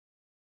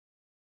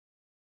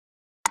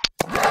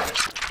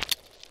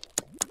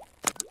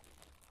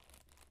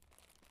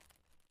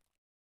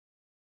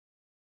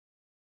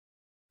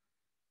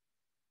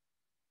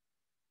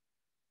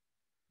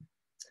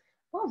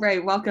All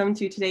right, welcome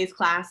to today's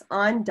class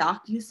on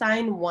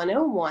DocuSign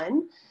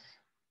 101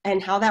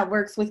 and how that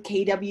works with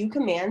KW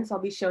commands. I'll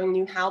be showing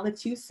you how the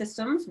two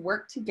systems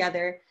work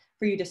together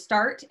for you to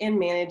start and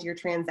manage your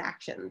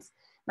transactions.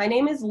 My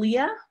name is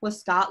Leah with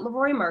Scott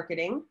Leroy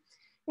Marketing.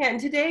 And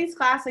in today's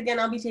class, again,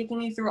 I'll be taking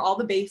you through all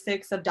the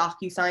basics of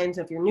DocuSign.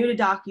 So if you're new to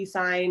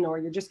DocuSign or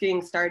you're just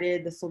getting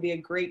started, this will be a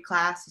great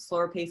class, a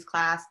slower paced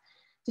class,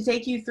 to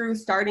take you through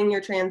starting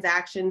your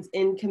transactions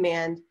in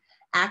Command,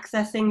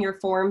 accessing your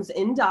forms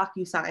in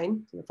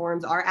DocuSign. Your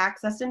forms are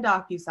accessed in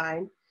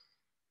DocuSign,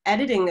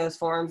 editing those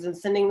forms and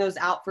sending those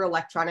out for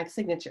electronic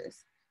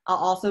signatures. I'll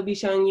also be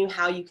showing you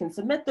how you can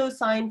submit those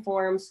signed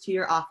forms to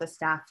your office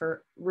staff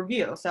for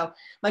review. So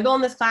my goal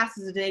in this class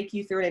is to take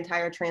you through an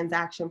entire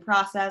transaction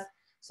process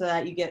so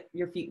that you get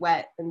your feet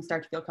wet and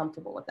start to feel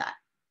comfortable with that.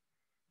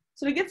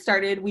 So to get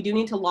started, we do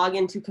need to log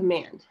into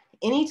Command.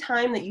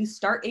 Anytime that you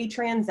start a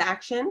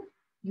transaction,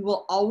 you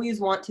will always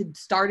want to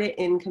start it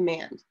in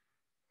Command.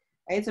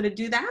 Right, so to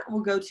do that,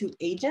 we'll go to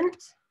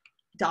agent.kw.com.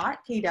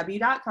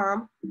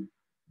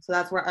 So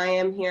that's where I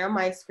am here on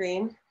my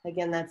screen.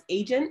 Again, that's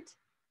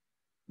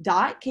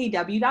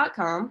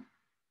agent.kw.com.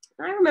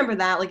 I remember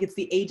that like it's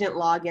the agent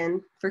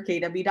login for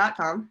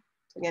kw.com.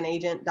 Again,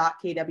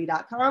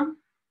 agent.kw.com.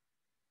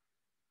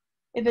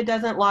 If it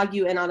doesn't log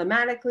you in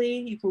automatically,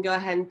 you can go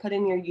ahead and put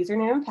in your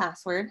username and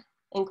password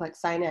and click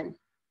sign in.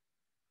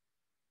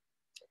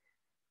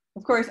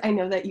 Of course, I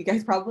know that you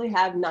guys probably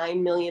have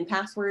 9 million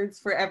passwords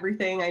for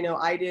everything. I know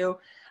I do.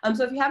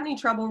 So if you have any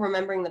trouble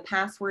remembering the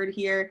password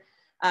here,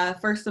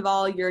 first of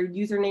all, your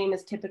username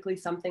is typically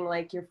something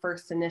like your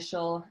first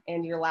initial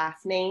and your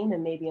last name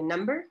and maybe a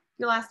number.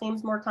 Your last name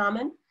is more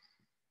common.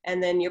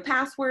 And then your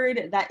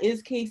password, that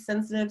is case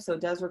sensitive, so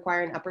it does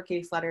require an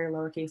uppercase letter,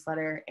 lowercase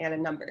letter, and a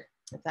number,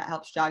 if that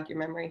helps jog your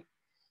memory.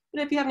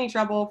 But if you have any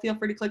trouble, feel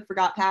free to click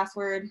forgot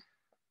password,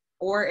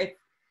 or if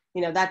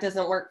that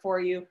doesn't work for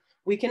you,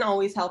 we can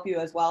always help you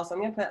as well. So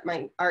I'm going to put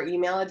our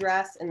email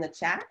address in the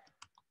chat,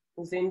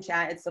 Zoom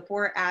chat. It's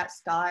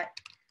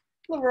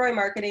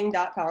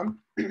support@scottleroymarketing.com.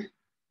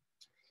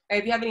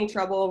 If you have any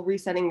trouble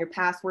resetting your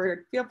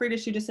password, feel free to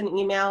shoot us an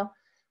email.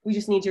 We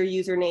just need your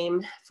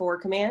username for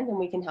Command and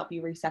we can help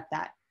you reset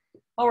that.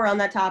 While we're on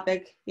that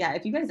topic, yeah,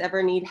 if you guys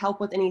ever need help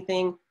with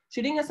anything,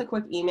 shooting us a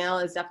quick email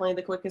is definitely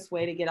the quickest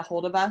way to get a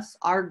hold of us.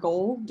 Our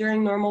goal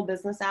during normal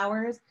business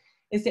hours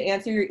is to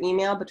answer your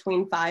email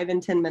between 5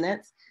 and 10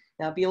 minutes.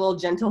 Now be a little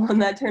gentle on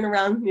that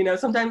turnaround.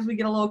 Sometimes we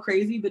get a little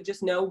crazy, but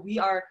just know we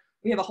have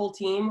a whole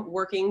team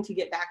working to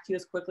get back to you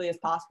as quickly as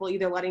possible,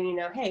 either letting you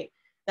know, hey,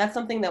 that's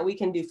something that we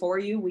can do for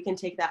you. We can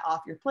take that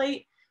off your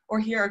plate, or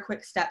here are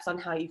quick steps on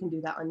how you can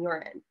do that on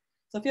your end.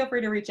 So feel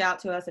free to reach out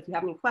to us if you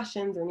have any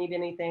questions or need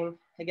anything.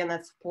 Again,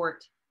 that's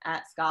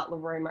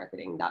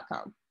support@scottleroymarketing.com.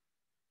 All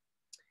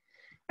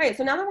right,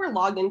 so now that we're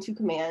logged into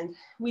Command,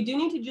 we do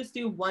need to just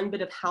do one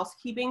bit of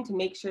housekeeping to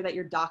make sure that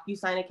your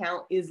DocuSign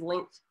account is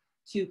linked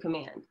to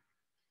Command.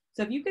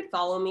 So if you could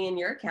follow me in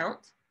your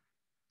account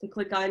to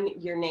click on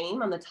your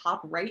name on the top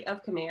right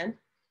of Command.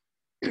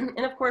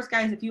 And of course,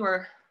 guys, if you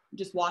are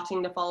just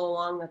watching to follow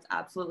along, that's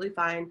absolutely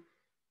fine.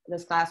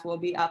 This class will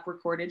be up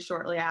recorded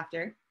shortly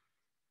after.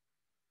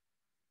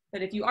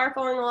 But if you are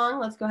following along,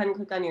 let's go ahead and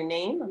click on your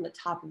name on the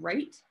top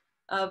right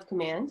of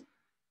Command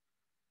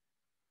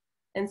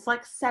and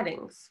select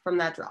Settings from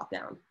that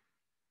dropdown.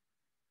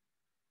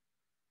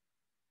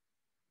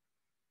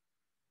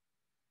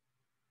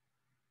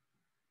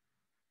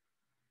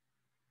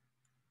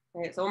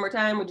 All right, so one more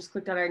time, we just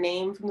clicked on our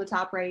name from the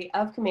top right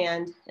of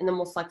Command, and then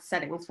we'll select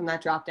Settings from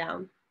that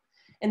dropdown.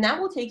 And that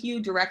will take you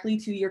directly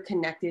to your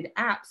connected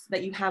apps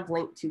that you have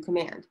linked to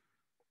Command.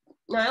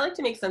 Now, I like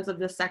to make sense of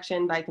this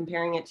section by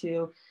comparing it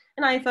to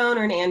an iPhone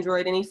or an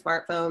Android, any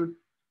smartphone.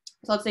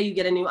 So let's say you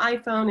get a new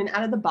iPhone, and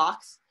out of the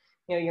box,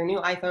 your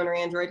new iPhone or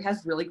Android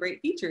has really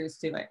great features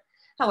to it.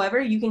 However,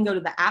 you can go to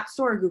the App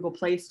Store or Google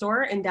Play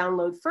Store and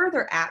download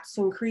further apps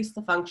to increase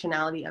the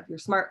functionality of your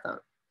smartphone.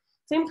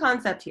 Same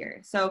concept here.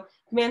 So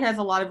Command has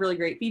a lot of really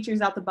great features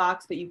out the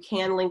box, but you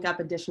can link up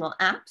additional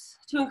apps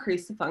to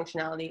increase the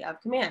functionality of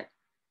Command.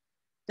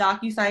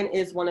 DocuSign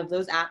is one of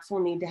those apps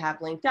we'll need to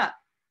have linked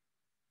up.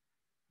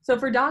 So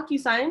for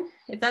DocuSign,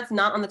 if that's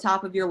not on the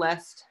top of your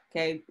list,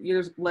 okay,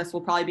 your list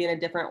will probably be in a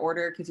different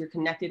order because your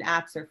connected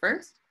apps are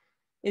first.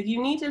 If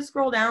you need to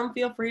scroll down,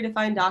 feel free to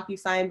find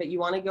DocuSign, but you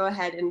want to go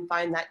ahead and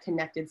find that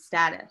connected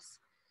status.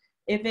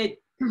 If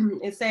it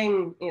is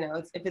saying,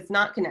 if it's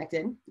not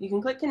connected, you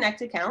can click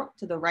Connect Account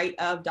to the right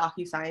of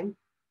DocuSign.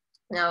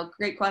 Now,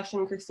 great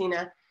question,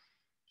 Christina.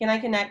 Can I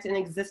connect an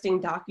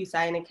existing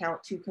DocuSign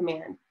account to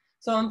Command?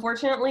 So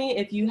unfortunately,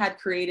 if you had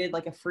created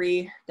like a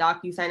free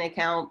DocuSign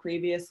account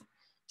previous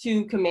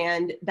to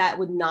Command, that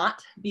would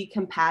not be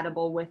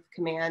compatible with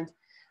Command.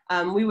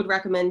 We would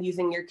recommend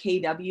using your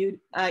KW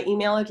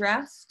email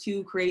address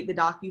to create the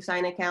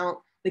DocuSign account,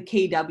 the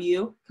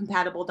KW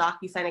compatible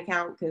DocuSign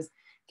account, because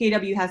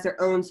KW has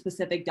their own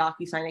specific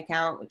DocuSign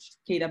account, which is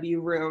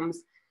KW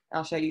Rooms.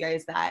 I'll show you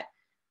guys that.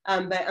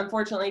 But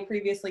unfortunately,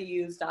 previously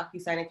used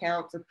DocuSign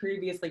accounts or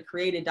previously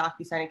created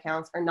DocuSign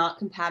accounts are not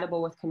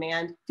compatible with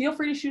Command. Feel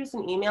free to shoot us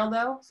an email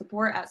though,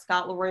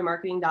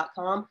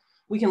 support@scottleroymarketing.com.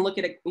 We can look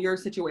at your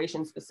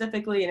situation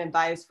specifically and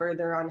advise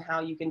further on how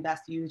you can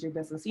best use your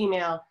business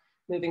email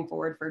moving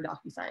forward for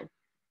DocuSign.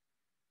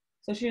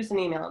 So shoot us an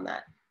email on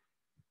that.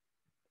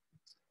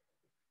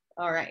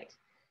 All right.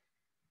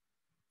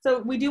 So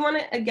we do want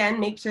to, again,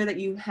 make sure that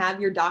you have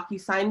your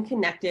DocuSign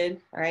connected,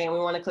 all right? And we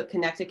want to click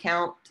Connect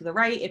Account to the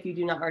right. If you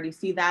do not already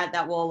see that,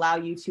 that will allow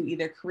you to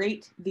either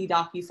create the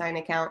DocuSign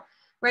account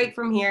right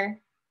from here,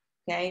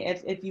 okay?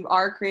 If you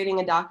are creating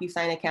a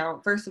DocuSign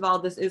account, first of all,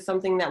 this is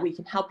something that we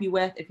can help you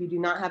with. If you do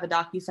not have a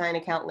DocuSign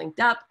account linked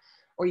up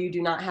or you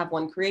do not have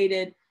one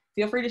created,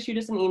 feel free to shoot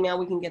us an email.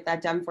 We can get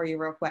that done for you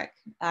real quick.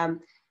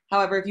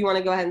 However, if you want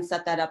to go ahead and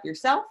set that up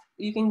yourself,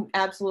 you can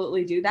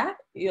absolutely do that.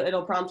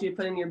 It'll prompt you to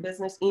put in your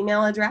business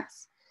email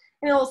address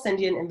and it will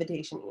send you an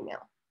invitation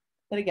email.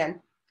 But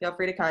again, feel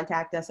free to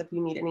contact us if you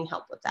need any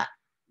help with that.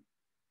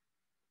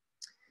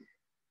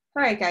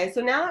 All right, guys,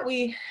 so now that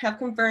we have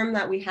confirmed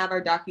that we have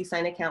our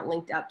DocuSign account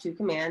linked up to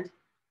Command,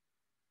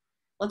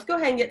 let's go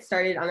ahead and get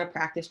started on a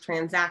practice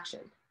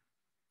transaction.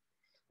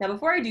 Now,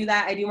 before I do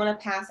that, I do want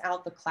to pass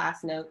out the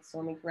class notes, so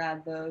let me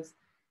grab those.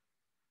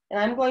 And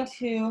I'm going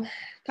to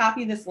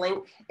copy this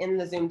link in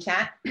the Zoom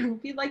chat.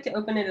 If you'd like to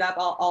open it up,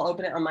 I'll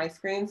open it on my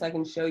screen so I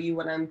can show you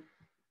what I'm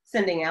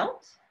sending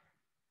out.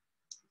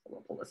 I'm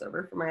gonna pull this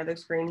over from my other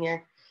screen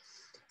here.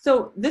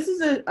 So this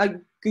is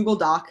a Google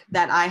Doc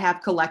that I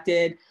have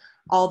collected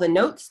all the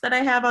notes that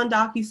I have on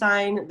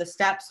DocuSign, the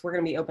steps. We're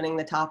gonna be opening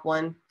the top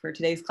one for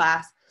today's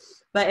class,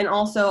 and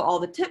also all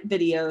the tip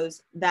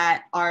videos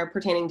that are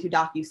pertaining to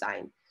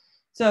DocuSign.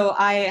 So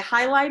I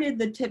highlighted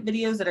the tip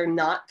videos that are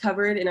not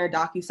covered in our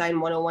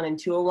DocuSign 101 and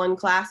 201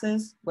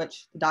 classes,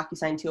 which the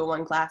DocuSign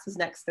 201 class is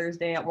next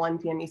Thursday at 1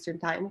 p.m. Eastern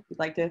time if you'd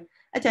like to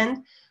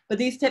attend. But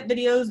these tip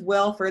videos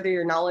will further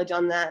your knowledge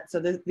on that. So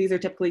these are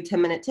typically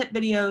 10-minute tip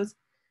videos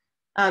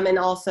and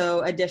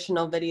also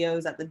additional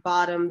videos at the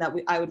bottom that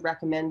I would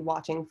recommend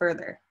watching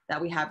further that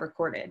we have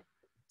recorded.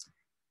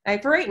 All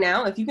right, for right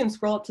now, if you can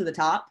scroll up to the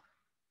top,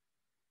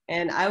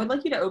 and I would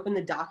like you to open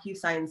the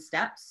DocuSign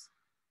steps.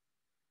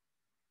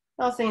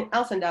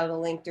 I'll send out a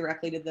link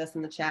directly to this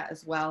in the chat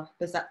as well.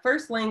 There's that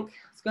first link.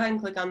 Let's go ahead and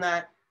click on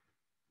that.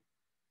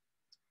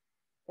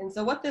 And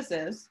so what this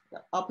is,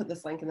 I'll put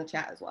this link in the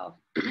chat as well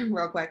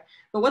real quick.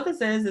 But what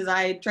this is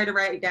I try to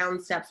write down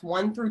steps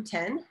 1 through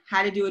 10,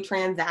 how to do a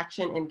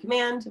transaction in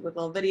Command with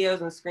little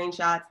videos and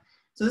screenshots.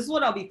 So this is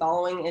what I'll be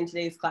following in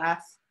today's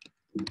class.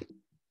 I'm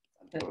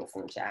putting this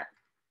in the chat.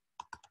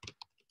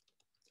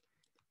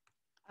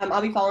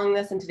 I'll be following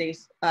this in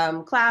today's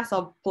class.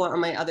 I'll pull it on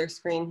my other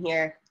screen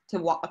here to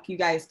walk you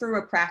guys through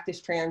a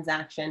practice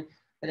transaction.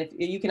 But if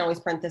you can always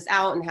print this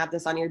out and have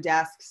this on your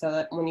desk so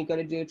that when you go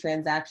to do a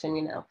transaction,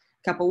 you know, a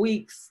couple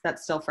weeks,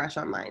 that's still fresh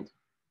on mind.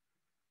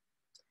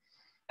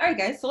 All right,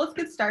 guys, so let's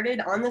get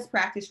started on this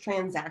practice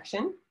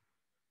transaction.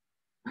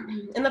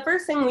 And the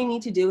first thing we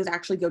need to do is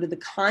actually go to the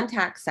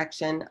contact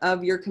section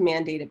of your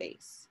Command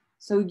database.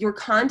 So your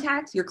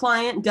contact, your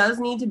client does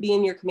need to be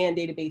in your Command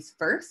database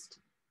first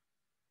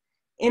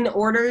in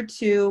order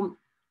to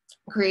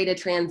create a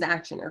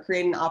transaction or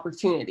create an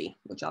opportunity,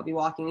 which I'll be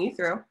walking you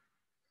through.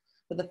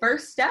 But the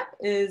first step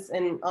is,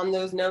 and on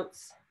those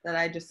notes that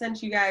I just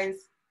sent you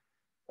guys,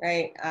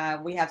 right,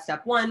 we have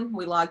step 1,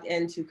 we logged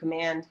into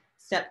Command.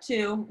 Step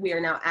 2, we are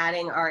now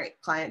adding our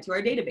client to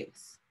our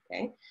database,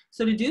 okay?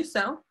 So to do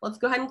so, let's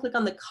go ahead and click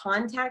on the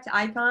contact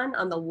icon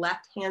on the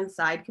left-hand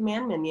side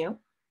command menu,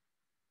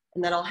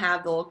 and that'll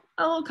have the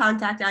little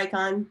contact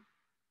icon.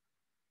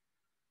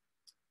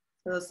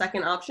 So the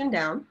second option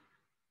down.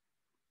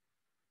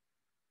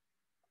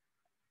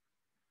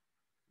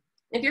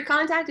 If your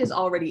contact is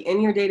already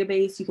in your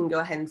database, you can go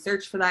ahead and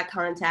search for that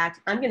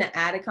contact. I'm going to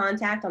add a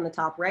contact on the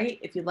top right.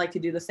 If you'd like to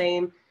do the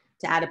same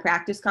to add a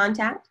practice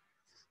contact,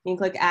 you can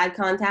click Add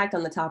Contact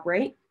on the top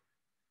right.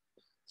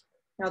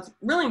 Now, it's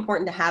really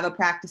important to have a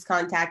practice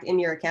contact in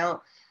your account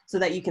so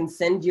that you can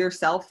send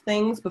yourself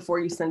things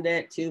before you send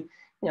it to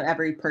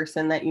every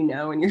person that you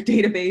know in your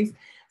database.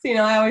 So,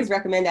 I always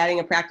recommend adding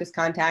a practice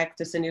contact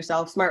to send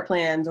yourself smart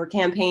plans or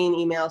campaign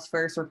emails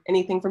first or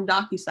anything from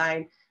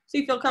DocuSign, so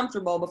you feel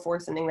comfortable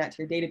before sending that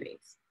to your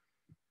database.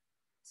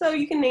 So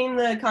you can name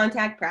the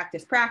contact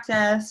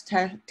Practice,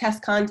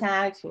 Test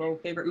Contact, your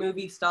favorite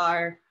movie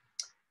star.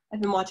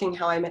 I've been watching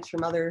How I Met Your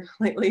Mother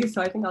lately,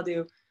 so I think I'll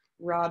do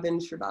Robin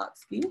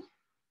Scherbatsky.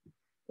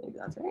 Maybe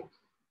that's right.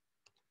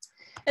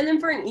 And then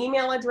for an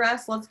email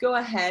address, let's go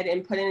ahead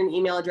and put in an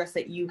email address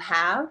that you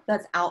have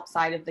that's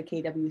outside of the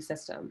KW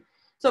system.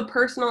 So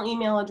personal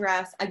email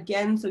address,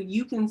 again, so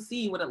you can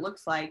see what it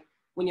looks like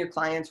when your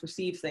clients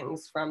receive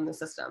things from the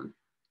system.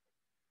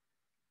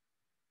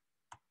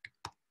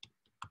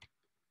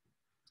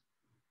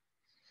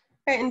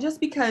 Right, and just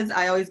because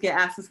I always get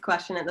asked this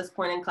question at this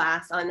point in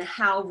class on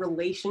how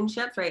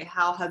relationships, right,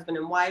 how husband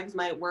and wives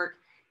might work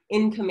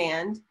in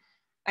Command,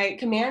 right,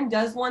 Command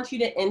does want you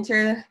to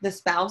enter the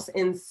spouse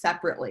in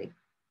separately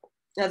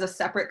as a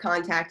separate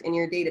contact in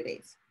your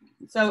database.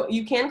 So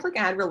you can click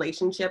add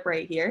relationship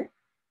right here.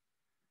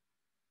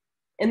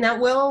 And that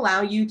will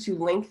allow you to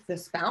link the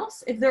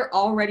spouse if they're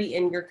already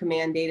in your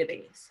command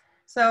database.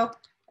 So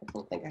I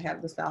don't think I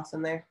have the spouse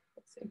in there.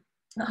 Let's see.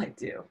 I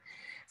do.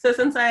 So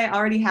since I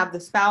already have the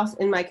spouse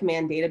in my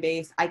command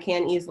database, I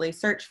can easily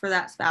search for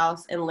that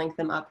spouse and link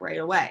them up right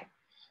away.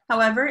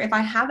 However, if I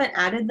haven't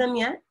added them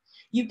yet,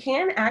 you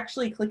can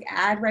actually click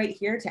add right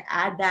here to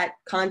add that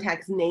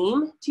contact's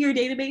name to your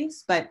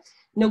database, but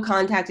no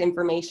contact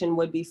information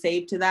would be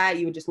saved to that.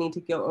 You would just need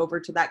to go over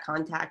to that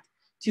contact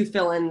to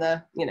fill in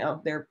the,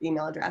 their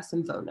email address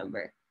and phone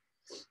number.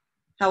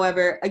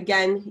 However,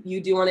 again, you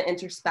do want to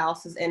enter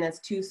spouses in as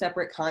two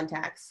separate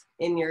contacts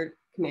in your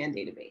command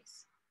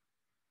database.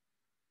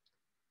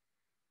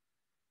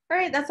 All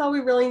right, that's all we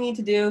really need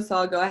to do. So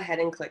I'll go ahead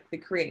and click the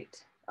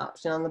create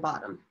option on the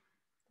bottom.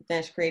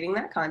 Finish creating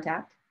that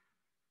contact.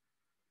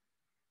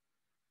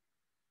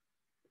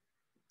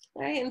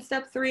 All right, and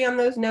step 3 on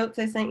those notes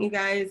I sent you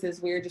guys is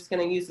we're just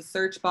going to use the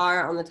search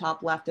bar on the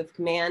top left of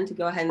command to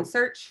go ahead and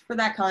search for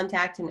that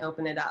contact and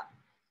open it up.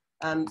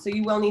 So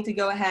you will need to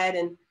go ahead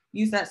and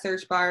use that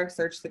search bar,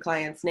 search the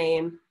client's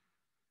name,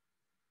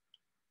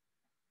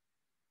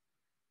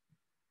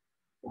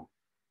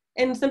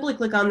 and simply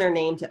click on their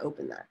name to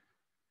open that.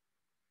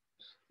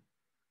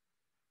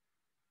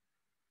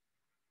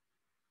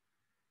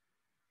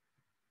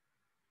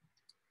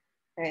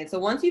 All right, so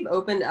once you've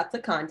opened up the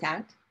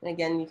contact, and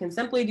again, you can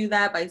simply do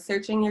that by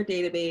searching your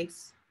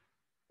database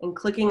and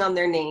clicking on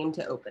their name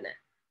to open it.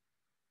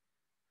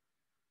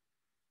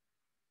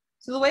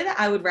 So the way that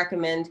I would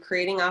recommend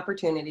creating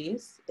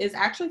opportunities is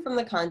actually from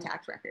the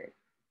contact record.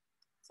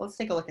 So let's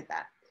take a look at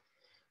that.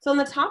 So on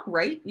the top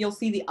right, you'll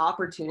see the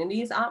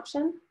opportunities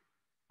option.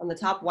 On the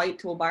top white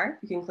toolbar,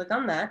 you can click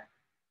on that.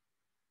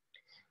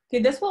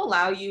 Okay, this will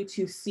allow you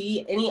to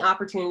see any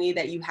opportunity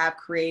that you have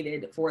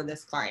created for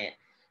this client.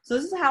 So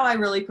this is how I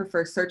really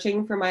prefer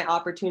searching for my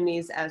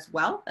opportunities, as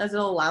well as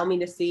it'll allow me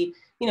to see,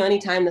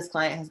 anytime this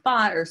client has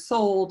bought or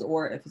sold,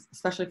 or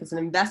especially if it's an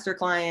investor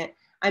client,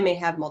 I may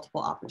have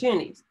multiple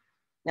opportunities.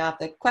 Now, if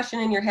the question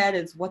in your head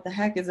is, what the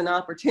heck is an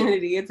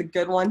opportunity? It's a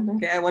good one.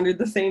 Okay, I wondered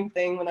the same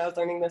thing when I was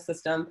learning the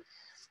system.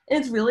 And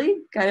it's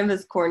really kind of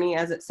as corny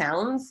as it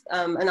sounds.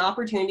 An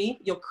opportunity,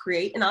 you'll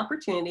create an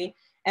opportunity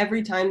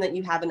every time that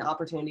you have an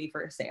opportunity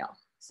for a sale.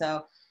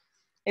 So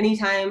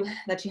anytime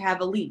that you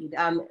have a lead,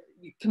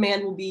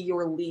 command will be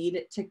your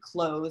lead to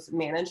close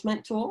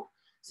management tool.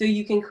 So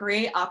you can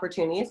create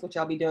opportunities, which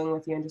I'll be doing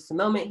with you in just a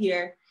moment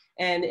here,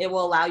 and it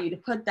will allow you to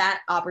put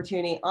that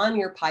opportunity on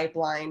your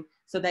pipeline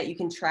so that you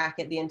can track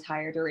it the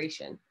entire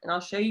duration. And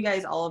I'll show you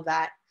guys all of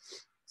that,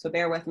 so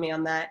bear with me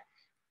on that.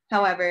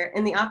 However,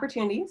 in the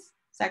opportunities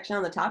section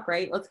on the top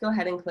right, let's go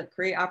ahead and click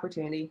create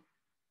opportunity,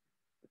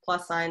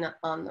 plus sign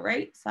on the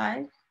right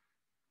side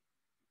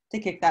to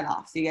kick that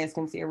off so you guys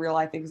can see a real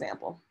life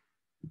example.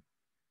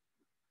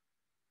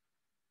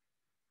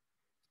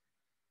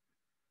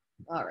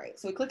 All right,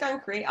 so we click on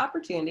create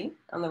opportunity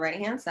on the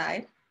right-hand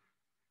side.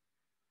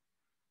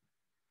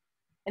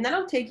 And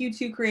that'll take you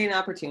to create an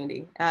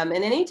opportunity. And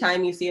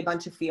anytime you see a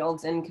bunch of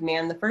fields in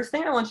command, the first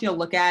thing I want you to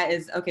look at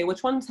is, okay,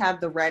 which ones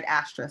have the red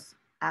asterisks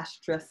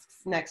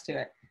next to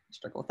it?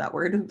 Struggle with that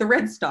word, the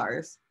red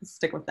stars, let's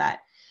stick with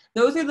that.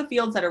 Those are the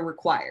fields that are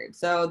required.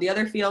 So the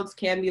other fields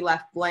can be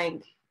left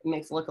blank. It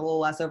makes it look a little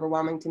less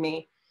overwhelming to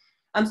me.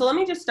 So let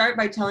me just start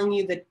by telling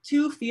you the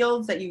 2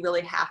 fields that you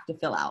really have to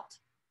fill out.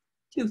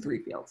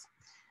 3 fields.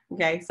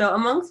 Okay, so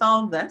amongst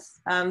all of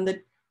this,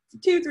 the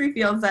 3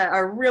 fields that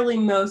are really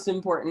most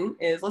important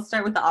is, let's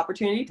start with the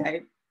opportunity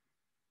type.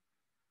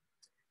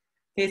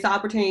 Okay, so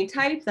opportunity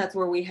type, that's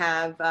where we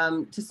have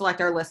to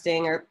select our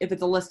listing, or if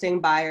it's a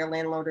listing, buyer,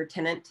 landlord, or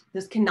tenant.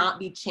 This cannot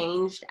be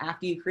changed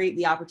after you create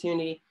the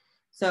opportunity.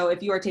 So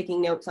if you are taking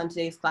notes on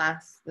today's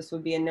class, this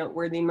would be a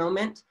noteworthy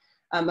moment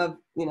of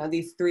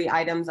these 3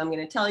 items I'm going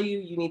to tell you,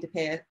 you need to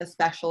pay a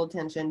special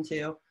attention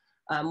to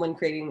when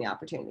creating the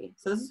opportunity.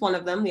 So this is one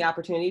of them, the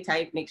opportunity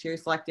type. Make sure you're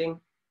selecting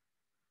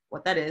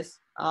what that is.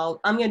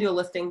 I'm going to do a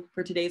listing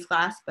for today's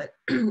class, but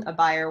a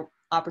buyer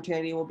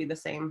opportunity will be the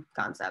same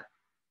concept.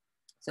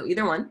 So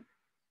either one.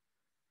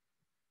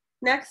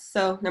 Next,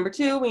 so number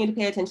 2, we need to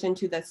pay attention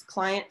to this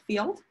client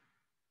field.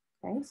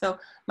 Okay, so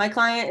my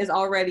client is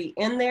already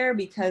in there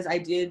because I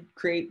did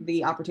create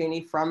the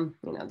opportunity from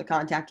the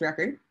contact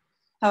record.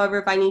 However,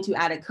 if I need to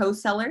add a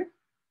co-seller,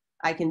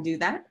 I can do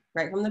that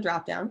right from the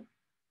dropdown.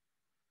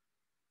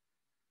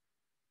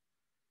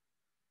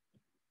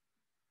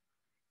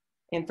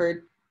 And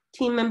for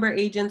team member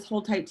agents,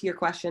 hold tight to your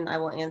question. I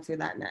will answer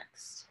that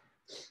next.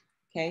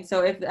 Okay,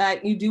 so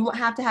if you do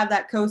have to have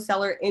that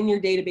co-seller in your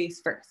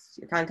database first.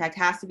 Your contact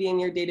has to be in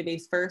your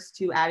database first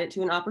to add it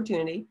to an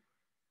opportunity.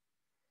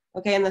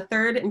 Okay, and the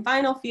third and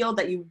final field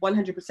that you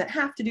 100%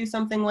 have to do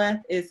something with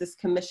is this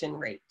commission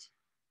rate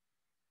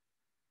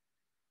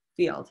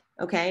field.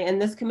 Okay,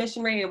 and this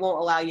commission rate, it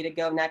won't allow you to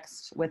go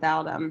next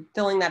without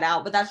filling that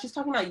out, but that's just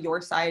talking about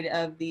your side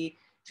of the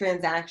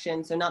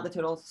transaction. So not the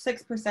total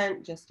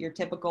 6%, just your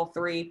typical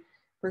 3%.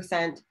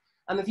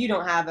 If you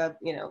don't have a,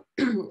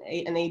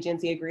 an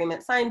agency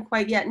agreement signed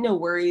quite yet, no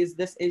worries,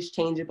 this is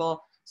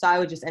changeable. So I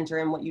would just enter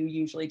in what you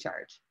usually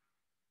charge.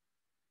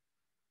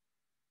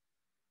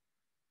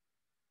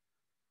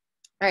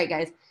 All right,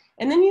 guys.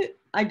 And then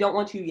I don't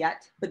want you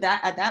yet, but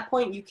at that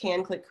point you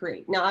can click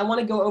create. Now I want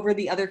to go over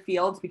the other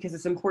fields because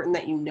it's important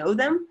that you know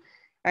them.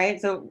 All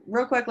right, so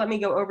real quick, let me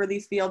go over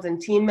these fields.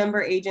 And team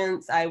member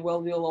agents, I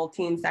will do a little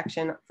team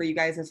section for you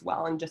guys as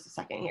well in just a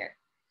second here.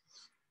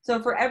 So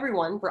for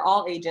everyone, for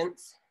all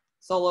agents,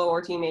 solo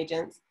or team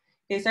agents,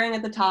 okay, starting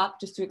at the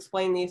top, just to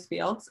explain these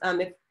fields,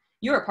 if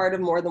you're a part of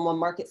more than one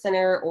market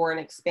center or an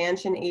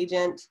expansion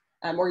agent,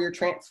 or you're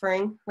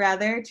transferring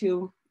rather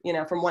to,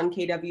 from one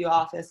KW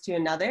office to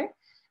another,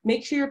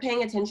 make sure you're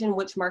paying attention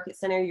which market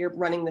center you're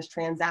running this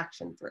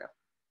transaction through.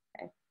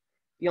 Okay, if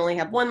you only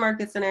have one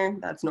market center,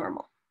 that's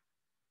normal.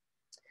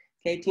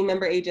 Okay, team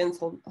member agents,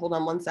 hold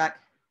on one sec.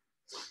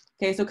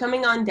 Okay, so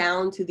coming on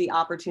down to the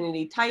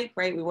opportunity type,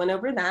 right? We went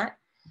over that.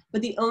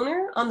 But the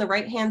owner on the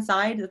right-hand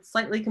side, that's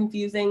slightly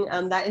confusing.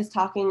 That is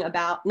not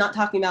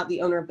talking about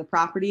the owner of the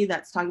property,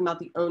 that's talking about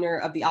the owner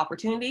of the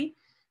opportunity.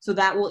 So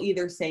that will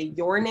either say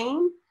your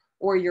name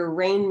or your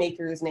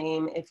rainmaker's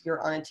name if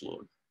you're on a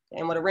team.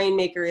 And what a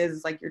rainmaker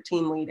is like your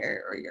team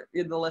leader or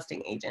you're the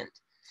listing agent.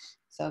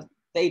 So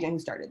the agent who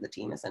started the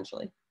team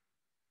essentially.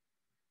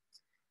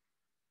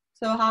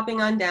 So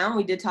hopping on down,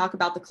 we did talk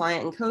about the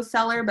client and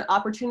co-seller, but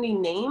opportunity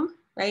name,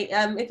 right?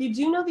 If you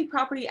do know the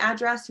property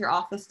address, your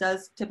office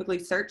does typically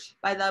search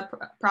by the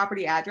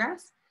property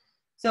address.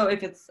 So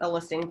if it's a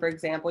listing, for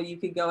example, you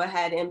could go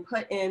ahead and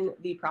put in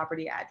the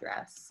property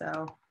address.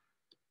 So,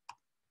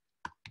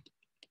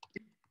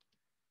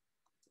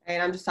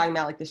 and I'm just talking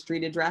about like the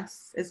street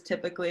address is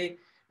typically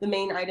the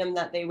main item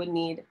that they would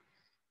need.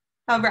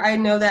 However, I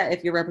know that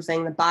if you're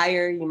representing the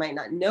buyer, you might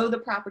not know the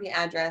property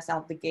address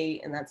out the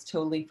gate, and that's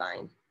totally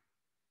fine.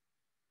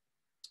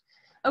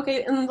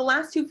 Okay, and the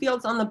last two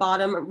fields on the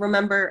bottom,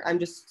 remember, I'm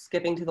just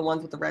skipping to the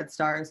ones with the red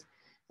stars.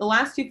 The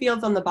last two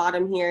fields on the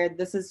bottom here,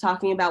 this is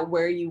talking about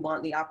where you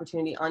want the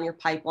opportunity on your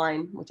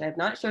pipeline, which I have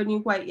not shown you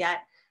quite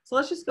yet. So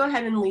let's just go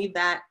ahead and leave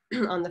that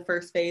on the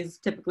first phase,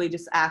 typically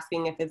just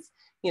asking if it's,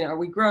 are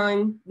we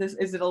growing?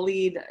 Is it a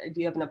lead?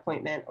 Do you have an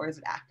appointment or is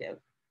it active?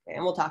 Okay,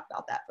 and we'll talk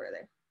about that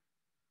further.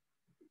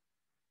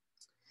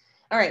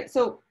 All right,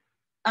 so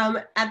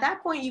at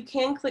that point, you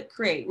can click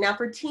create. Now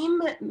for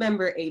team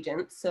member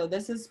agents, so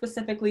this is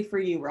specifically for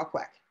you real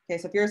quick. Okay,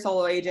 so if you're a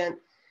solo agent,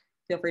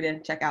 feel free to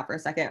check out for a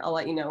second. I'll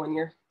let you know when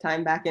you're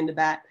time back into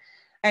bat.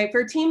 All right,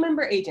 for team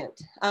member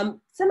agent,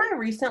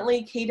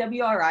 semi-recently,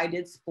 KWRI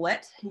did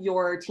split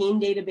your team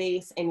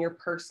database and your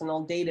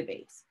personal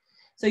database.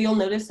 So you'll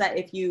notice that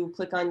if you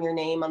click on your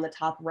name on the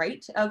top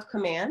right of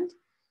command,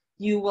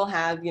 you will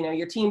have,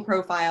 your team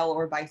profile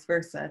or vice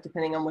versa,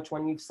 depending on which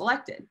one you've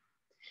selected.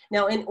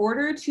 Now, in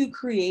order to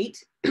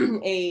create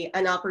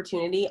an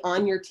opportunity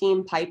on your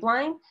team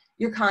pipeline,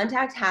 your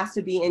contact has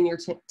to be in your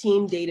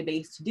team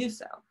database to do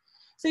so.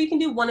 So you can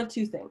do one of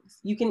two things.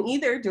 You can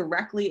either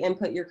directly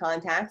input your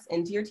contacts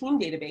into your team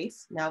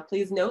database. Now,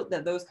 please note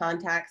that those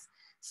contacts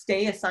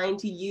stay assigned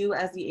to you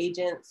as the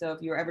agent. So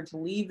if you're ever to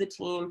leave the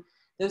team,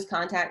 those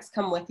contacts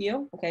come with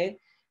you, okay?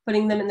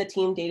 Putting them in the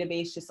team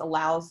database just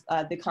allows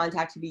the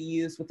contact to be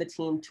used with the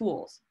team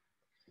tools.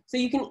 So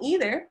you can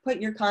either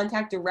put your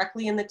contact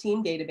directly in the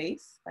team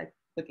database by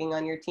clicking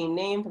on your team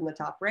name from the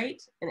top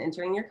right and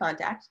entering your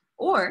contact,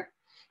 or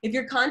if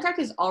your contact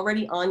is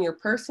already on your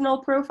personal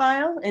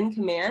profile in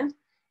Command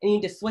and you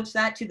need to switch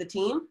that to the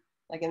team,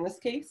 like in this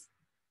case,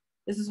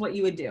 this is what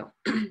you would do.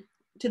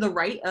 To the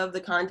right of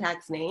the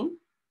contact's name,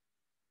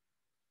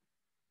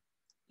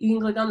 you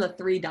can click on the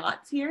three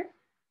dots here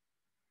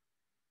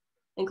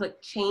and click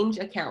change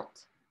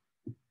account.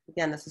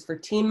 Again, this is for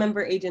team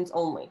member agents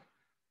only.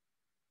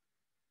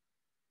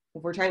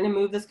 If we're trying to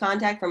move this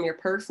contact from your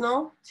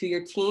personal to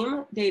your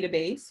team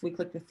database, we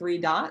click the three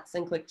dots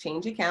and click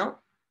change account.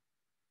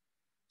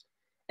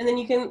 And then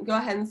you can go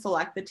ahead and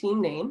select the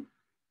team name.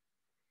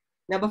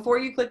 Now, before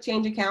you click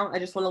change account, I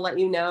just want to let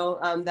you know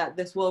that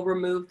this will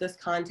remove this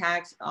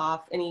contact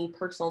off any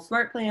personal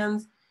smart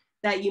plans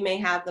that you may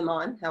have them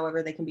on.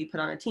 However, they can be put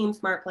on a team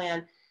smart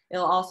plan.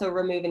 It'll also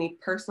remove any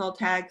personal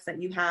tags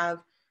that you have.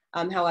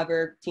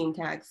 However, team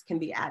tags can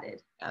be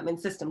added and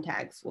system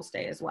tags will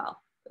stay as well.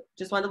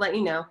 Just wanted to let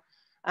you know,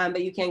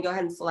 but you can go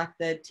ahead and select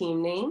the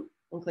team name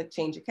and click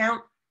change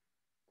account.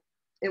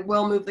 It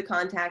will move the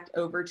contact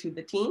over to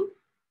the team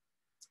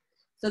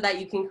so that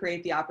you can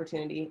create the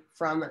opportunity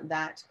from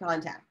that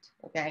contact,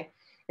 okay?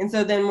 And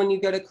so then when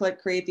you go to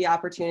click create the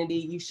opportunity,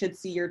 you should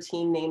see your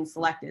team name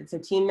selected. So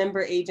team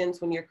member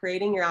agents, when you're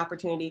creating your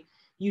opportunity,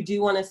 you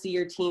do wanna see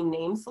your team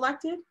name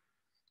selected.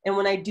 And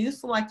when I do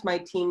select my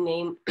team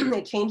name,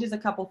 it changes a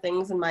couple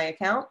things in my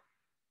account.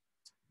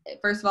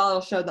 First of all,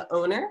 it'll show the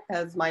owner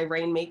as my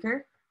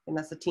rainmaker, and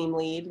that's the team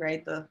lead,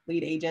 right? The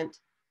lead agent.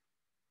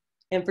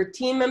 And for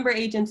team member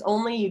agents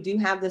only, you do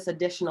have this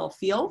additional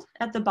field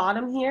at the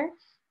bottom here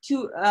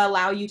to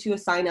allow you to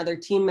assign other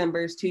team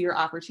members to your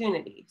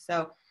opportunity.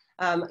 So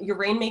Your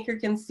Rainmaker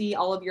can see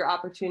all of your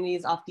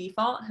opportunities off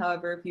default.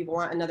 However, if you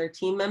want another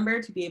team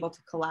member to be able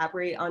to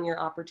collaborate on your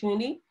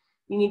opportunity,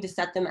 you need to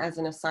set them as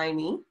an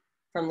assignee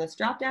from this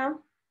dropdown.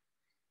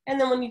 And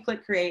then when you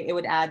click create, it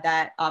would add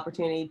that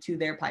opportunity to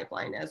their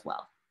pipeline as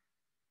well.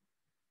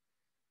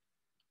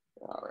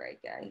 All right,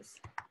 guys.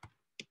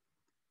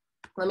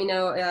 Let me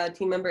know,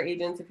 team member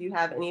agents, if you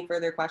have any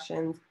further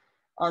questions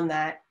on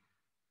that.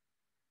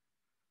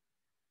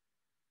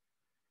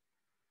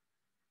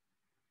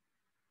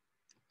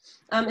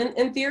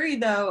 In theory,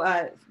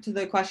 though, to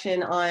the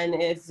question on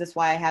is this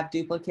why I have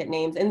duplicate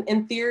names,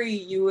 in theory,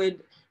 you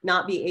would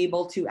not be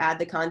able to add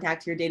the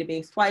contact to your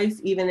database twice,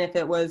 even if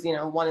it was, you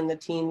know, one in the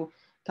team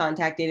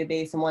contact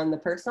database and one in the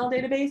personal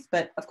database.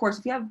 But of course,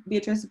 if you have,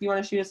 Beatrice, if you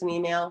want to shoot us an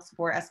email,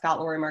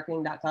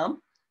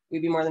 support@scottleroymarketing.com,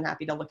 we'd be more than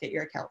happy to look at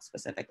your account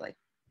specifically.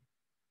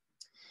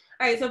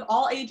 All right, so if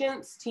all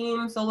agents,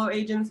 team, solo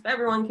agents, if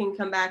everyone can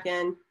come back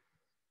in,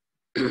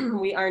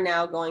 we are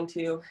now going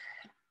to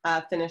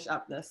finish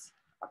up this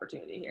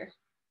opportunity here.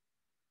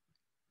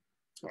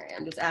 All right,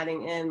 I'm just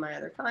adding in my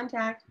other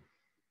contact.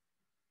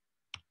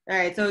 All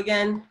right, so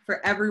again,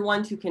 for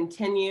everyone to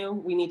continue,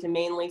 we need to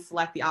mainly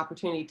select the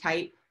opportunity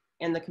type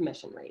and the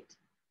commission rate.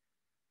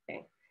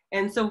 Okay,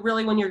 and so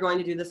really when you're going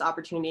to do this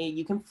opportunity,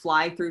 you can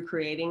fly through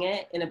creating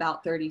it in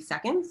about 30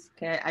 seconds.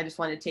 Okay, I just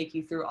want to take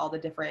you through all the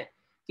different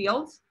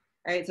fields,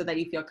 right, so that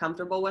you feel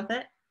comfortable with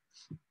it.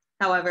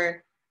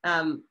 However,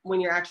 when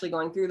you're actually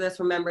going through this,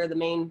 remember the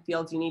main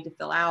fields you need to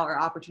fill out are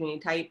opportunity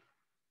type,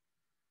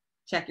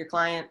 check your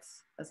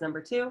clients, that's number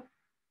 2,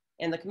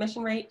 and the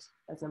commission rate,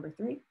 that's number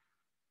 3,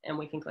 and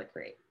we can click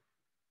create.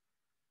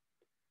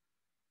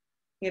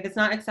 If it's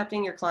not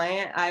accepting your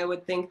client, I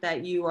would think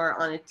that you are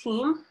on a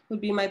team,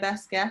 would be my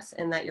best guess,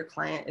 and that your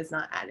client is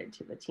not added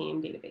to the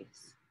team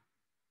database.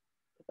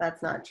 If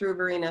that's not true,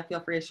 Verena, feel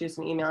free to shoot us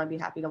an email. I'd be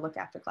happy to look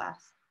after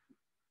class.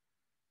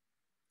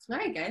 All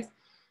right, guys.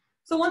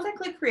 So once I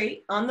click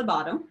create on the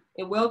bottom,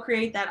 it will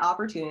create that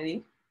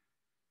opportunity.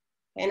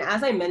 And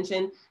as I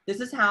mentioned, this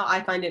is how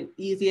I find it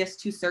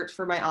easiest to search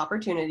for my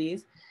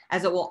opportunities,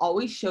 as it will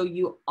always show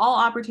you all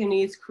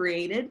opportunities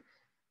created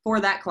for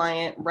that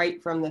client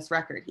right from this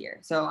record here.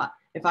 So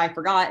if I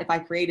forgot, if I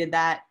created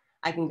that,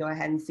 I can go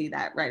ahead and see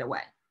that right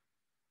away.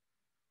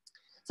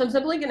 So I'm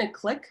simply going to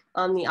click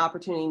on the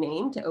opportunity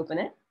name to open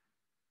it.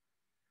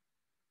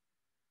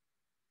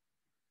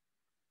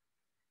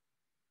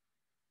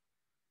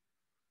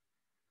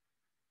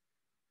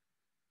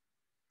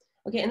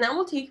 Okay, and that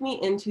will take me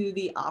into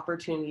the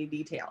opportunity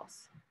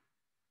details.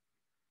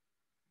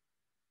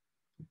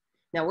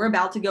 Now we're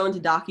about to go into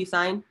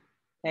DocuSign.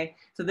 Okay,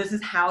 so this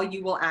is how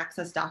you will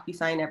access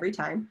DocuSign every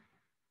time.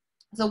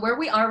 So where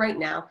we are right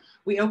now,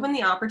 we open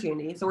the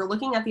opportunity. So we're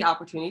looking at the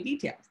opportunity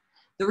details.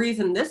 The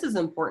reason this is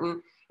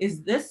important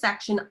is this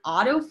section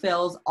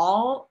autofills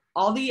all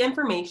the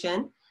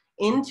information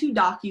into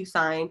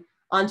DocuSign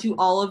onto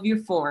all of your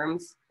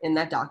forms in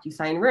that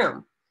DocuSign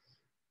room.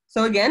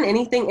 So again,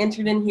 anything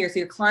entered in here, so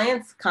your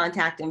client's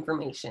contact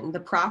information, the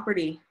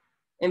property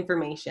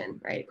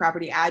information, right?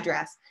 Property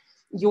address,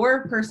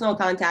 your personal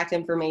contact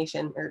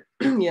information, or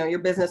your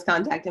business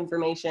contact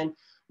information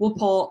will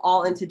pull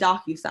all into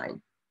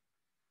DocuSign.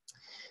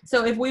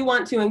 So if we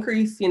want to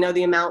increase,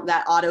 the amount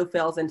that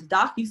autofills into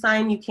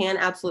DocuSign, you can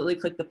absolutely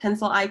click the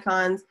pencil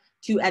icons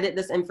to edit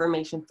this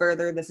information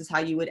further. This is how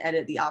you would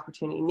edit the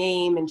opportunity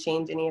name and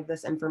change any of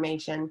this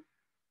information.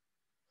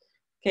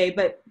 Okay,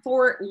 but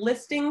for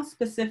listings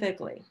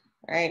specifically,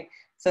 right?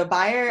 So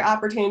buyer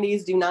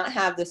opportunities do not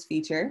have this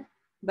feature,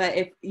 but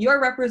if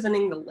you're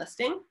representing the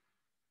listing,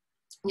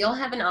 you'll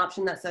have an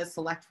option that says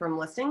select from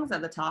listings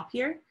at the top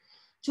here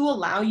to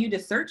allow you to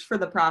search for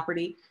the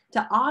property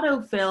to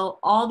autofill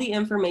all the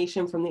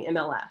information from the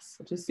MLS,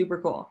 which is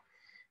super cool.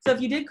 So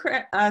if you did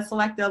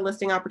select a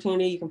listing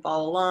opportunity, you can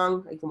follow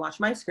along, you can watch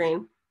my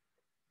screen.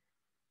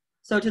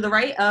 So to the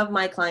right of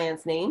my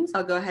client's names,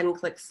 I'll go ahead and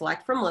click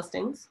select from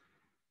listings.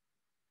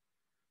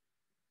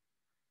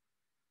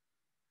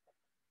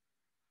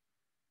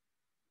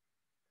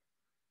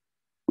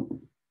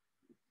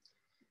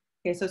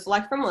 Okay, so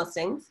select from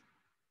listings.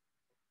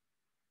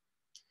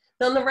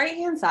 So on the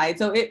right-hand side,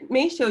 so it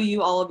may show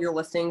you all of your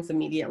listings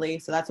immediately.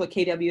 So that's what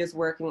KW is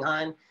working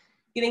on,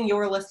 getting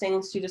your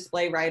listings to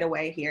display right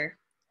away here.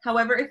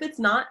 However, if it's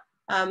not,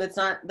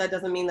 that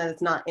doesn't mean that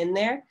it's not in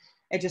there.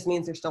 It just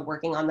means they're still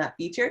working on that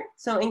feature.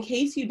 So in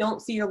case you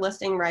don't see your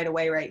listing right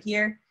away right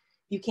here,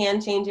 you can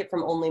change it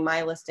from only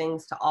my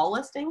listings to all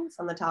listings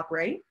on the top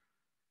right.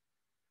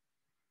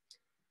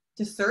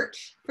 To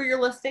search for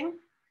your listing,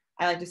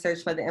 I like to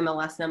search by the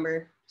MLS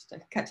number, just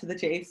to cut to the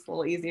chase, a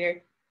little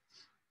easier.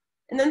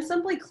 And then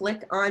simply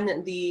click on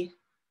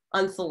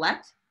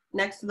select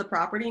next to the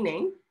property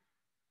name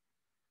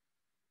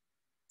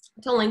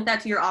to link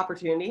that to your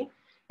opportunity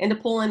and to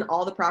pull in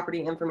all the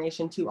property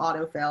information to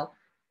autofill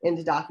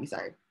into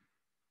DocuSign.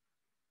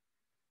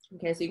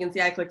 Okay, so you can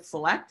see I clicked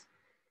select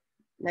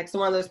next to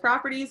one of those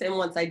properties, and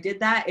once I did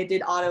that, it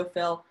did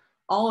autofill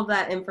all of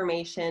that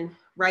information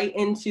right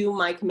into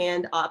my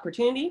command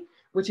opportunity,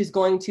 which is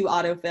going to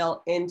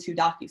autofill into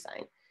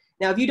DocuSign.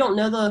 Now, if you don't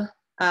know the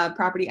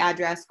property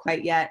address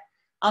quite yet,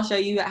 I'll show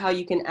you how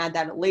you can add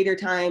that at a later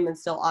time and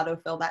still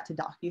autofill that to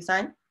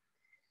DocuSign.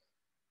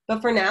 But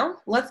for now,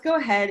 let's go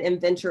ahead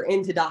and venture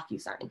into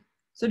DocuSign.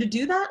 So to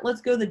do that, let's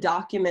go to the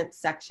Documents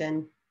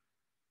section.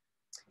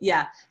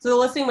 Yeah, so the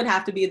listing would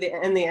have to be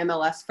in the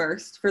MLS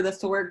first for this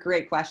to work.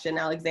 Great question,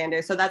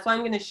 Alexander. So that's why I'm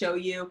going to show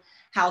you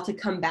how to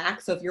come back.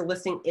 So if your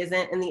listing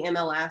isn't in the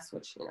MLS,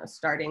 which, you know,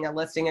 starting a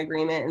listing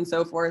agreement and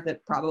so forth,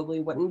 it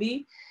probably wouldn't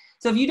be.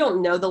 So if you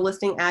don't know the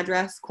listing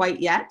address quite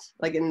yet,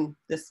 like in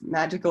this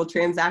magical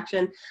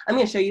transaction, I'm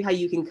going to show you how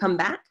you can come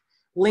back,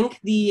 link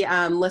the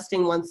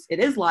listing once it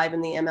is live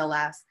in the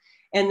MLS,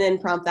 and then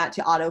prompt that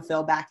to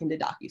autofill back into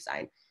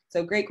DocuSign.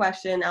 So great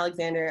question,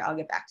 Alexander. I'll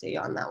get back to you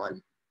on that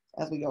one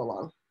as we go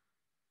along.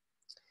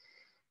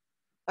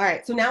 All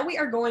right, so now we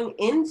are going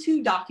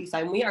into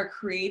DocuSign. We are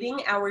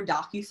creating our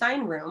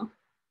DocuSign room.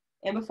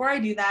 And before I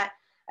do that,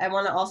 I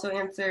want to also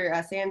answer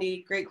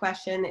Sandy, great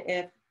question.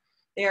 If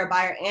they are a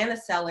buyer and a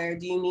seller,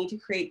 do you need to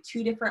create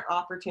two different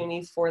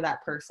opportunities for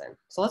that person?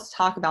 So let's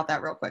talk about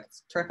that real quick.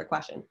 It's a terrific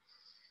question.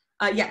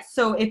 Yes,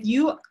 so if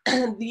you,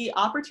 the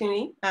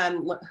opportunity,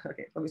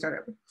 okay, let me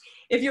start over.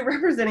 If you're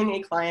representing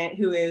a client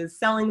who is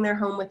selling their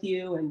home with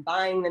you and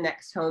buying the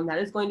next home, that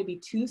is going to be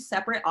two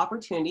separate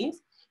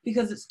opportunities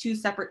because it's two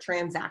separate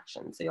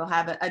transactions. So you'll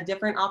have a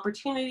different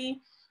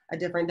opportunity, a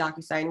different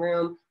DocuSign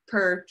room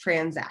per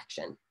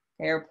transaction,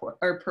 okay,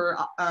 or per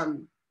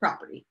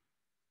property.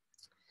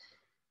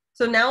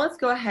 So now let's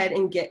go ahead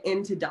and get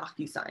into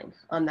DocuSign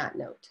on that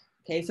note.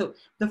 Okay, so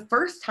the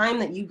first time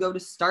that you go to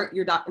start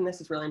your and this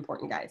is really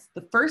important, guys.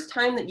 The first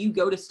time that you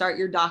go to start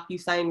your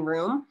DocuSign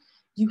room,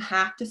 you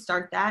have to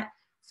start that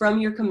from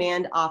your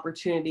command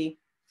opportunity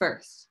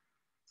first.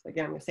 So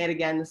again, I'm gonna say it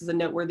again, this is a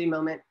noteworthy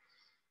moment.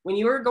 When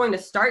you are going to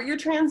start your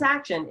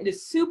transaction, it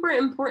is super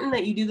important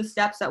that you do the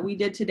steps that we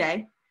did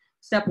today.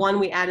 Step 1,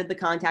 we added the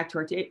contact to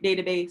our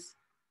database.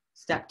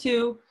 Step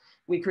 2,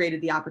 we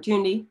created the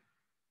opportunity.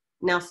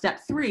 Now step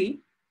 3,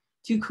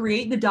 to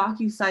create the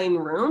DocuSign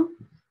room,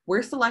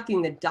 we're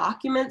selecting the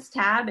Documents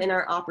tab in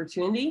our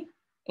opportunity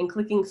and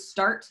clicking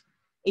Start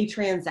a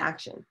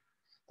Transaction.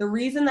 The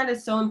reason that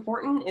is so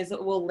important is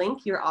it will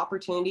link your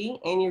opportunity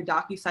and your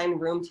DocuSign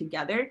room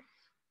together,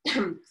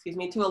 excuse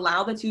me, to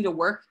allow the two to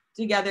work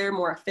together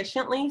more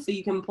efficiently so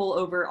you can pull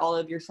over all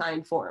of your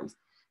signed forms.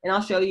 And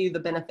I'll show you the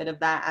benefit of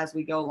that as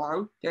we go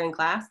along during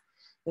class.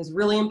 It's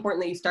really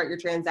important that you start your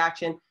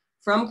transaction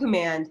from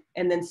command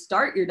and then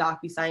start your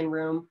DocuSign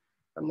room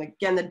from,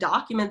 again, the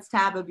Documents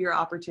tab of your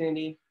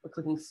opportunity. We're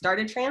clicking Start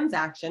a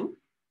Transaction.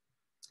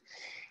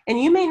 And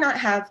you may not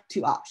have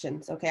two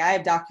options, okay? I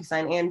have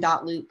DocuSign and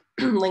 .loop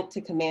linked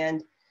to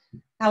command.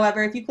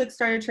 However, if you click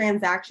Start a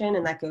Transaction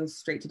and that goes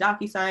straight to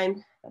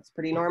DocuSign, that's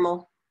pretty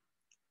normal.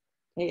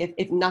 Okay,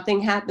 if nothing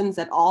happens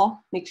at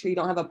all, make sure you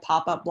don't have a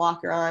pop-up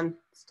blocker on.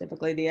 It's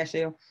typically the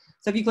issue.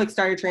 So if you click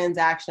Start a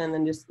Transaction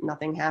and just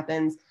nothing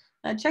happens,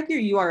 check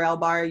your URL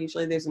bar.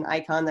 Usually there's an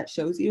icon that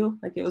shows you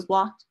like it was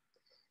blocked.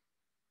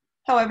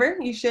 However,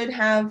 you should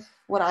have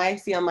what I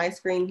see on my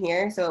screen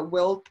here. So it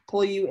will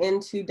pull you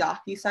into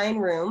DocuSign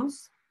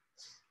rooms.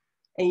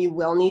 And you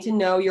will need to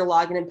know your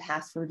login and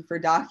password for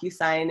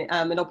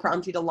DocuSign. It'll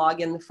prompt you to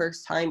log in the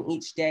first time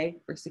each day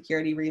for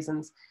security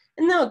reasons.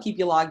 And that'll keep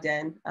you logged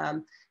in.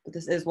 But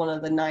this is one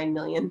of the 9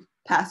 million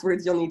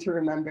passwords you'll need to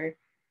remember.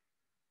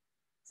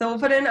 So we'll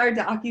put in our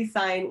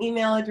DocuSign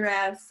email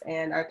address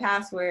and our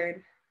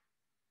password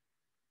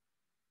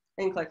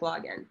and click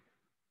login.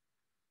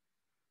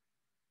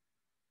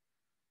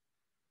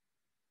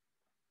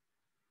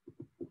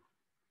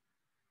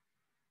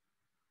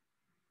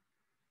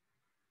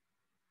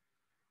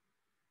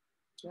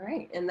 All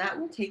right, and that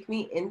will take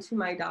me into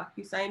my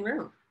DocuSign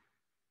room.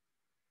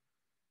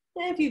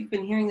 And if you've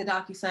been hearing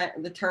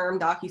the term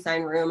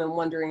DocuSign room and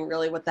wondering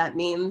really what that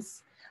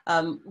means,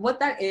 what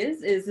that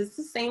is it's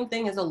the same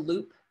thing as a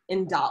loop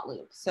in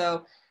 .loop.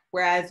 So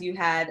whereas you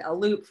had a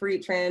loop for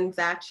each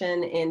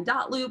transaction in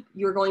 .loop,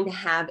 you're going to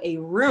have a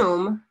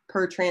room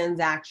per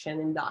transaction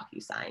in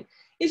DocuSign.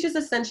 It's just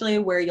essentially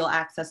where you'll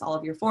access all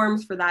of your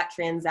forms for that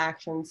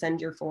transaction, send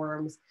your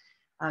forms,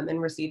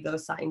 and receive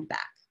those signed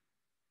back.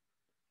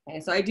 Okay,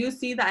 so I do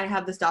see that I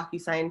have this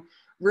DocuSign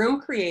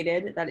room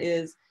created that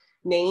is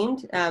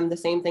named the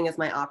same thing as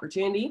my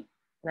opportunity,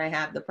 and I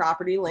have the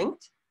property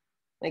linked.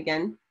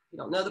 Again, if you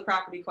don't know the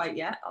property quite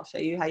yet, I'll show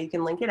you how you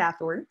can link it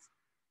afterwards.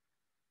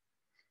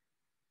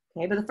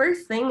 Okay, but the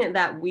first thing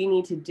that we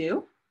need to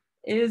do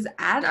is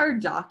add our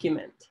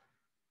documents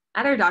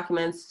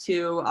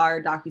to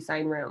our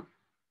DocuSign room.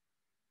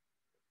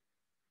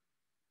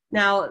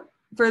 Now,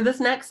 for this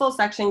next little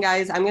section,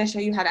 guys, I'm going to show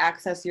you how to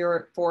access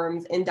your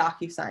forms in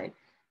DocuSign.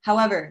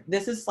 However,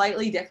 this is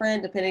slightly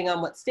different depending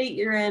on what state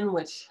you're in,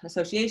 which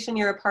association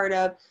you're a part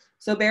of.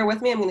 So bear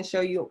with me, I'm going to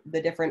show you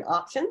the different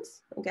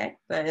options, okay?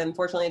 But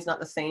unfortunately, it's not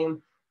the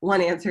same one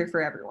answer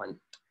for everyone.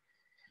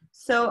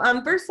 So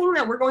first thing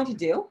that we're going to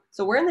do,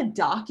 so we're in the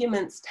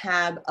Documents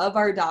tab of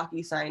our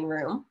DocuSign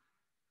room.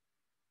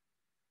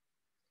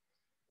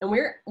 And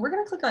we're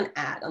going to click on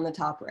Add on the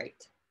top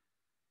right.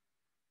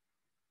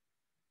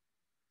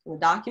 In the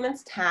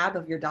Documents tab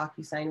of your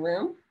DocuSign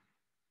room,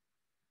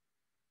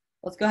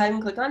 let's go ahead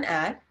and click on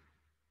Add.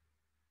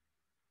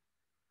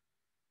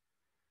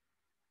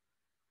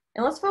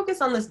 And let's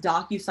focus on this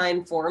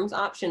DocuSign Forms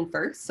option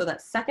first. So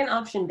that second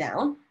option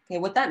down, okay,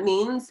 what that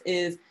means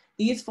is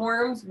these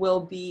forms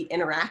will be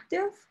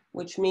interactive,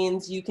 which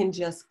means you can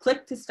just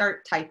click to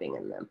start typing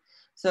in them.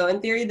 So in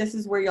theory, this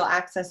is where you'll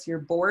access your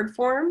board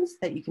forms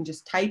that you can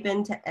just type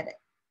in to edit.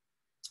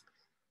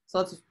 So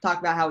let's talk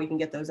about how we can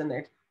get those in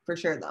there for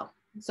sure though.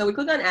 So we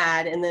click on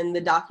Add and then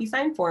the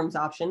DocuSign Forms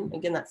option,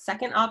 again, that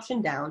second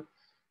option down.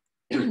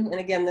 And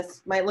again,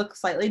 this might look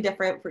slightly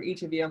different for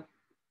each of you.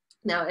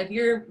 Now, if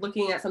you're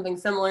looking at something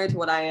similar to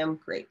what I am,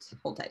 great,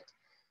 hold tight.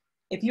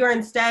 If you are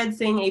instead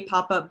seeing a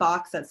pop-up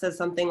box that says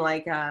something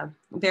like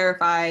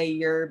verify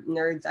your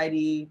NERDS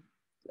ID,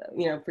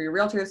 for your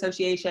realtor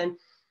association,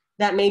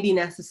 that may be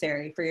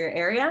necessary for your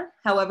area.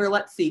 However,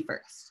 let's see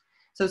first.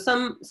 So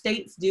some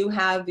states do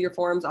have your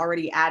forms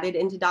already added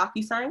into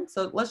DocuSign.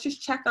 So let's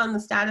just check on the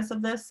status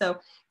of this. So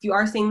if you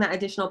are seeing that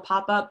additional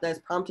pop-up that's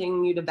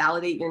prompting you to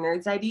validate your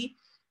NERDS ID,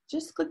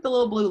 just click the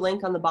little blue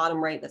link on the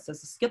bottom right that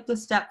says skip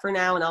this step for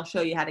now, and I'll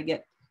show you how to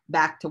get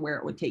back to where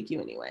it would take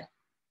you anyway.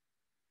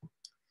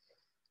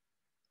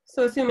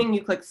 So assuming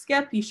you click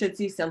skip, you should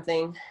see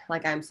something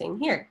like I'm seeing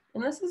here.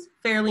 And this is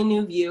a fairly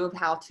new view of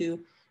how to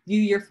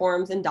view your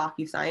forms in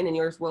DocuSign, and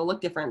yours will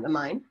look different than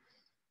mine.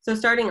 So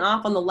starting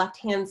off on the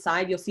left-hand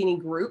side, you'll see any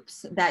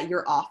groups that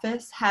your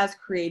office has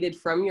created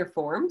from your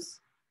forms,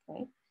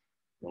 okay?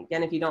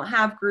 Again, if you don't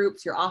have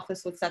groups, your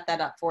office would set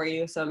that up for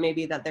you. So it may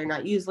be that they're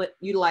not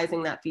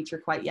utilizing that feature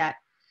quite yet.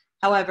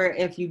 However,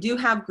 if you do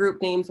have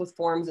group names with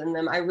forms in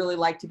them, I really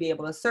like to be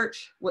able to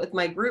search with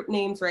my group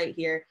names right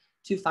here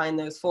to find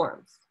those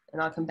forms.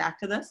 And I'll come back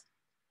to this.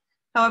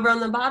 However, on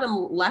the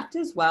bottom left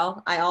as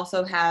well, I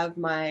also have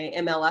my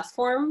MLS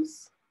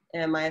forms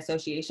and my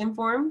association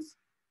forms.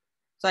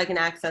 So I can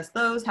access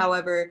those.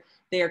 However,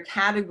 they are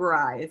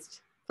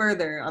categorized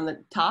further on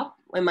the top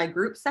in my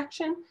group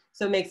section.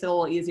 So it makes it a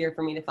little easier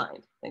for me to find,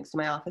 thanks to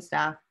my office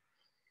staff.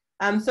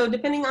 So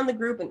depending on the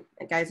group, and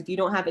guys, if you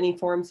don't have any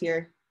forms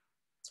here,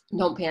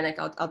 don't panic,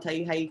 I'll tell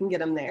you how you can get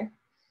them there.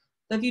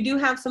 So if you do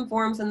have some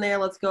forms in there,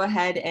 let's go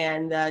ahead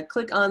and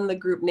click on the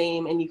group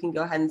name and you can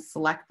go ahead and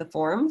select the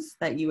forms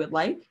that you would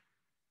like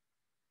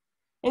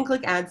and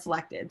click Add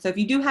Selected. So if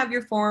you do have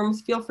your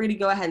forms, feel free to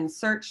go ahead and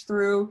search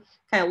through,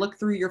 kind of look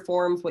through your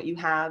forms, what you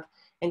have,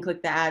 and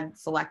click the Add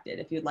Selected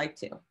if you'd like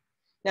to.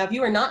 Now, if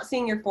you are not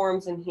seeing your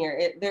forms in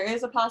here, there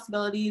is a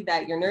possibility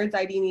that your NERDS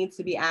ID needs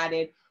to be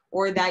added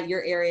or that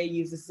your area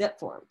uses zip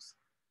forms.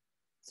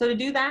 So to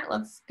do that,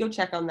 let's go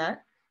check on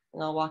that,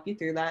 and I'll walk you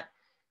through that.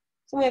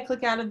 So I'm going to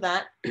click out of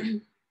that.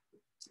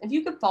 If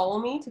you could follow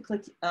me to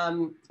click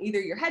either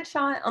your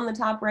headshot on the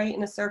top right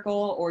in a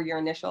circle or your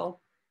initial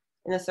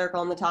in a circle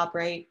on the top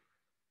right,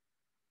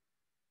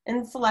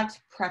 and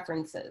select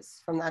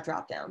Preferences from that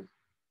dropdown.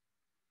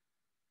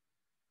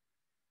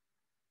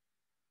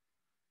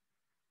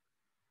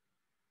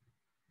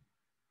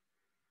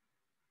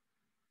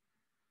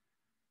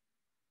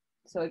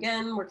 So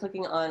again, we're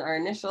clicking on our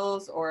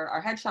initials or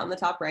our headshot on the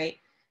top right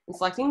and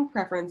selecting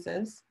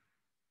Preferences.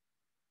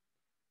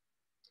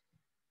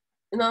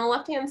 And on the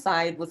left-hand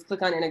side, let's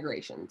click on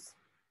Integrations.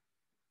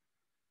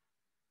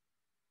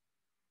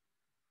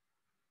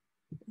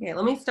 Okay,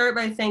 let me start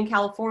by saying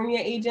California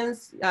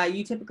agents,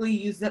 you typically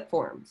use zip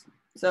forms.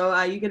 So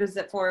you get a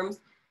zip forms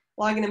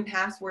login and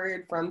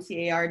password from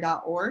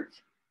car.org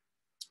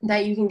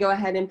that you can go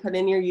ahead and put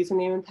in your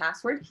username and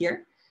password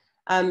here.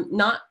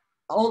 Not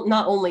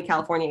only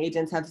California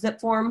agents have zip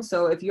forms,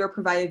 so if you're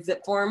provided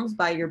zip forms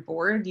by your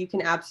board, you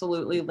can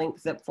absolutely link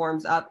zip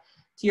forms up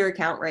to your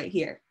account right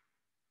here.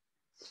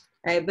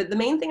 All right, but the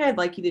main thing I'd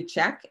like you to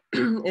check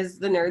is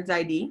the NERDS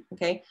ID,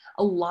 okay?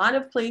 A lot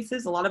of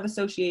places, a lot of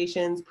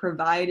associations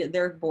provide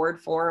their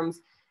board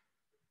forms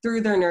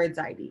through their NERDS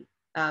ID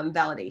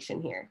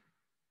validation here.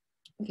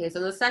 Okay, so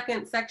the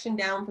second section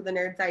down for the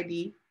NERDS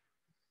ID.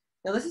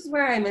 Now this is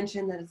where I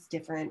mentioned that it's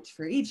different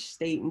for each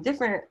state and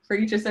different for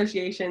each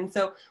association.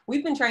 So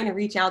we've been trying to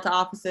reach out to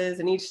offices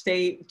in each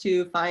state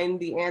to find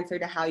the answer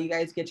to how you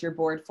guys get your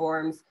board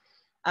forms.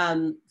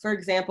 For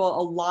example,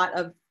 a lot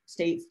of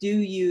states do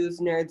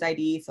use NERDS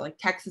ID. So like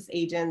Texas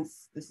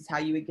agents, this is how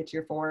you would get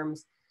your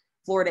forms.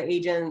 Florida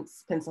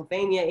agents,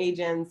 Pennsylvania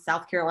agents,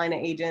 South Carolina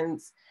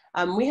agents.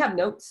 We have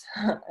notes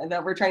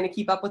that we're trying to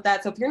keep up with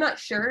that. So if you're not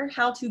sure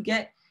how to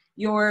get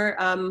your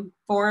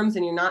forms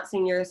and you're not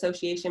seeing your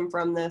association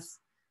from this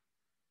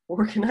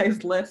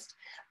organized list,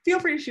 feel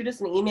free to shoot us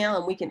an email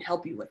and we can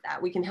help you with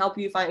that. We can help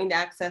you find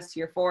access to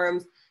your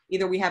forms.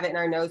 Either we have it in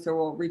our notes or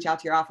we'll reach out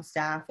to your office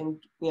staff and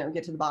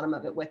get to the bottom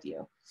of it with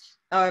you.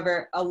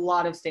 However, a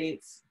lot of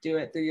states do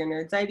it through your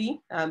NERDS ID,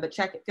 but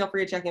feel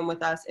free to check in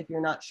with us if you're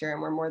not sure, and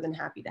we're more than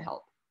happy to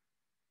help.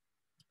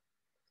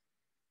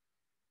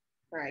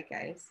 All right,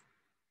 guys.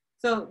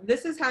 So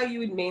this is how you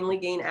would mainly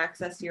gain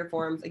access to your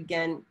forms.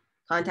 Again,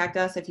 contact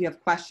us if you have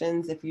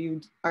questions, if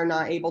you are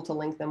not able to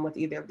link them with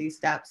either of these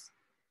steps.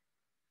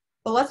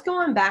 But let's go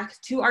on back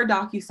to our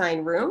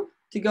DocuSign room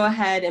to go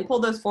ahead and pull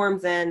those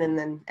forms in and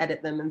then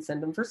edit them and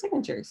send them for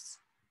signatures.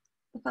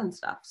 The fun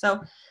stuff.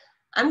 So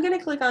I'm going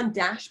to click on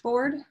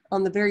Dashboard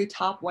on the very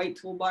top white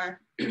toolbar.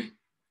 So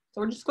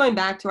we're just going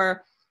back to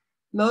our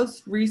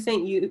most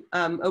recent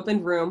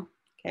opened room.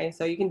 Okay,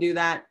 so you can do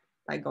that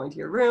by going to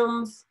your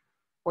rooms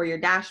or your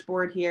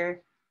dashboard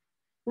here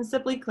and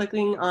simply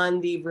clicking on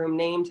the room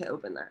name to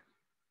open that.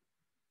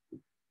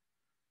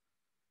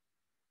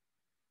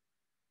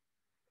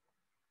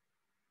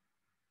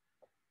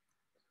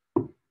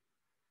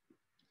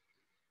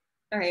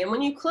 All right, and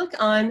when you click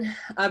on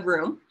a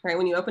room, right,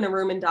 when you open a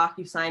room in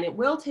DocuSign, it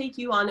will take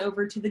you on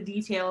over to the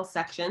details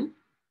section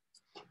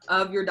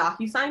of your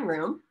DocuSign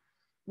room,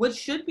 which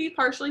should be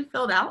partially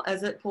filled out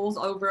as it pulls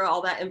over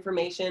all that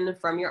information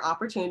from your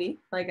opportunity,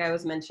 like I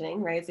was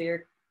mentioning, right? So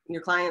your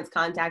client's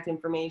contact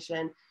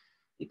information,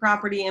 the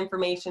property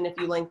information, if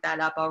you link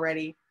that up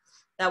already,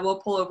 that will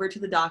pull over to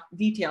the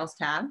details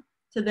tab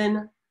to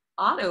then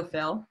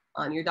autofill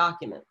on your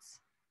documents.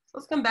 So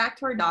let's come back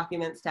to our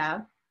documents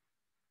tab.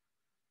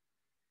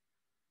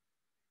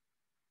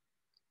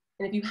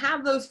 And if you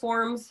have those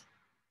forms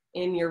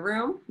in your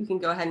room, you can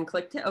go ahead and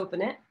click to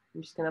open it.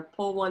 I'm just going to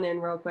pull one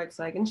in real quick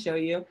so I can show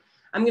you.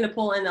 I'm going to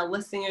pull in a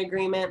listing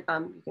agreement.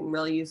 You can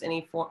really use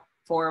any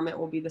form. It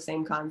will be the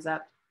same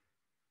concept.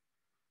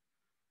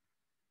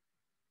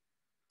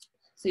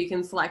 So you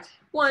can select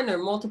one or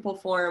multiple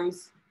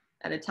forms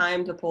at a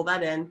time to pull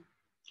that in.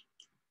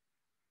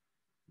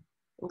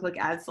 And click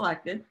Add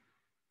Selected.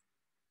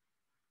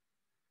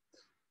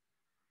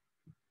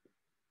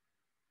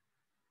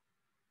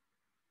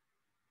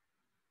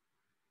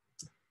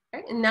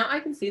 Okay, and now I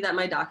can see that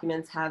my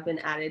documents have been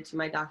added to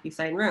my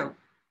DocuSign room.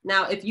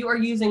 Now, if you are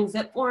using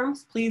zip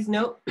forms, please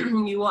note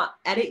you will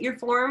edit your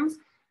forms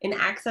and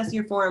access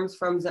your forms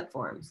from zip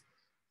forms.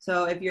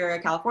 So if you're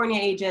a California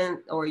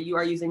agent or you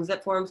are using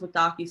zip forms with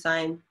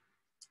DocuSign,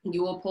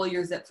 you will pull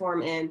your zip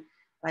form in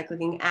by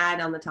clicking Add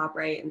on the top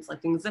right and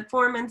selecting zip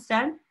form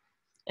instead.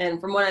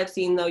 And from what I've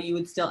seen, though, you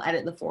would still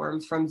edit the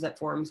forms from zip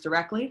forms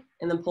directly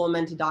and then pull them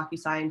into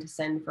DocuSign to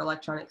send for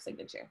electronic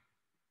signature.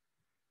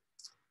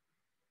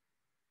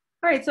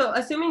 All right, so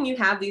assuming you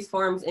have these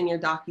forms in your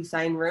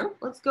DocuSign room,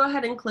 let's go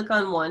ahead and click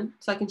on one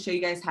so I can show you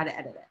guys how to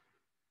edit it.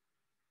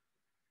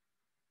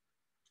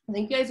 I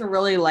think you guys will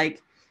really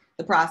like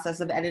the process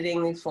of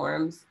editing these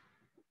forms.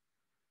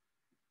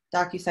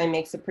 DocuSign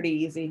makes it pretty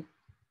easy.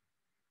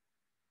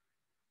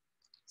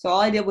 So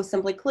all I did was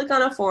simply click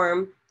on a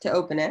form to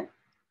open it.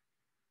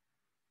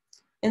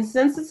 And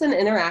since it's an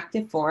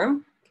interactive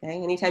form,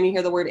 okay, anytime you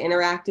hear the word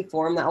interactive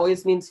form, that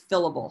always means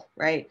fillable,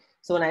 right?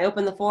 So when I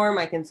open the form,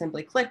 I can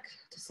simply click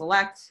to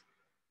select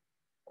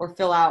or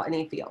fill out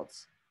any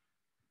fields.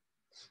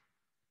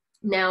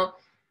 Now,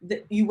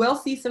 you will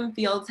see some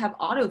fields have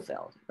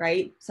auto-filled,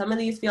 right? Some of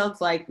these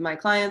fields like my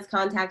client's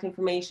contact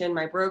information,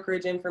 my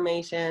brokerage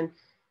information,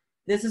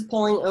 this is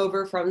pulling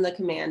over from the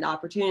command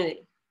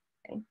opportunity.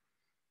 Okay?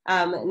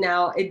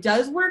 Now, it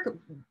does work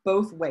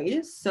both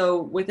ways.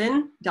 So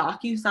within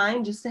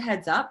DocuSign, just a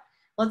heads up,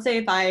 let's say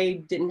if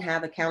I didn't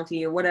have a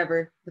county or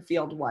whatever the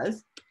field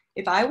was,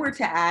 if I were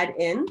to add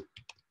in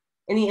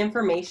any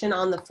information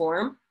on the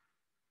form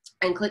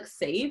and click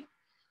Save,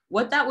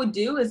 what that would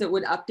do is it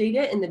would update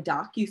it in the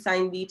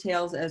DocuSign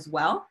details as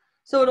well.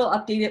 So it'll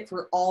update it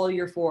for all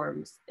your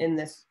forms in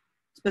this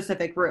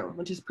specific room,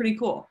 which is pretty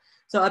cool.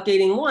 So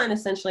updating one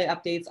essentially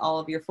updates all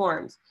of your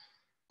forms.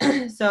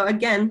 So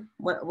again,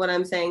 what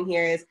I'm saying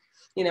here is,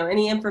 you know,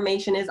 any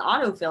information is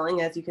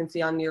auto-filling, as you can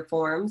see on your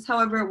forms.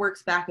 However, it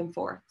works back and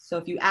forth. So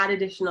if you add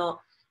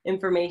additional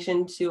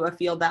information to a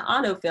field that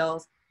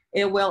auto-fills,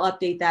 it will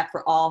update that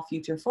for all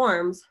future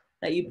forms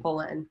that you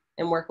pull in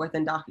and work with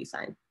in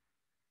DocuSign.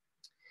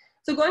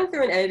 So going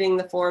through and editing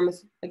the form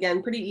is,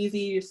 again, pretty easy.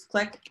 You just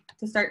click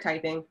to start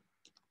typing.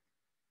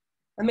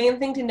 The main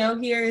thing to know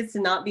here is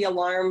to not be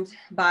alarmed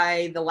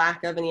by the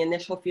lack of any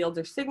initial fields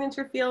or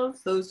signature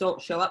fields. Those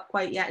don't show up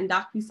quite yet in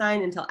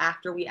DocuSign until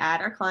after we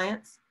add our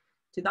clients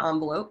to the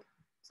envelope.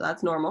 So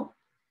that's normal.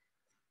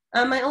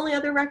 My only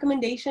other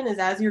recommendation is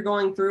as you're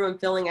going through and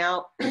filling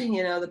out,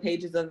 you know, the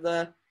pages of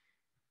the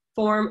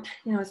form,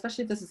 you know,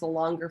 especially if this is a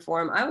longer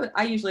form,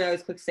 I usually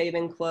always click Save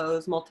and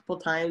Close multiple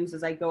times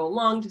as I go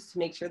along just to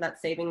make sure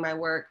that's saving my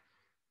work.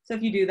 So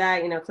if you do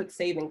that, you know, click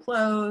Save and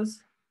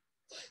Close,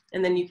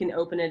 and then you can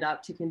open it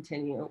up to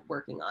continue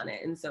working on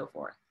it and so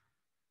forth.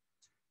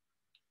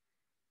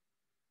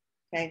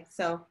 Okay,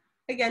 so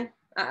again,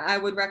 I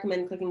would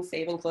recommend clicking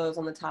Save and Close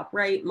on the top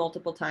right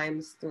multiple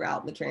times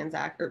throughout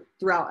the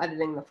throughout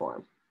editing the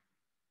form.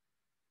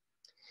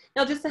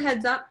 Now, just a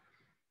heads up,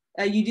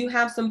 you do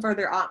have some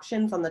further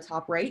options on the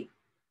top right.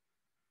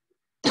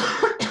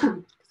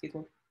 Excuse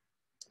me.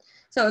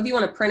 So if you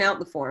want to print out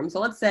the form, so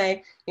let's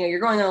say, you know, you're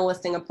going on a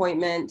listing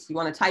appointment, you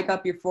want to type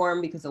up your form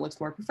because it looks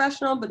more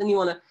professional, but then you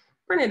want to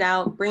print it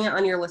out, bring it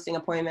on your listing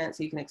appointment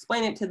so you can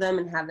explain it to them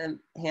and have them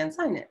hand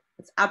sign it.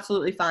 It's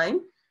absolutely fine.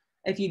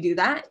 If you do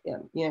that,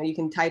 you know, you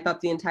can type up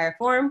the entire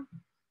form.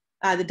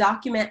 The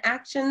document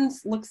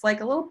actions looks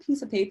like a little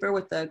piece of paper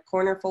with the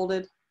corner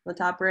folded on the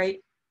top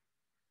right.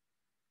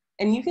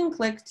 And you can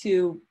click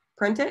to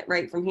print it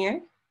right from here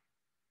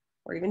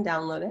or even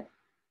download it.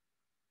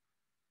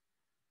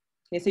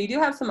 Okay, so you do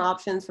have some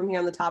options from here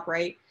on the top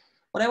right.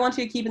 What I want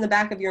you to keep in the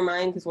back of your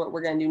mind, because what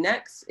we're going to do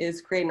next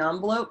is create an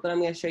envelope, but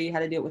I'm going to show you how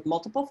to do it with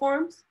multiple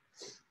forms.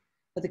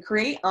 But the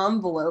create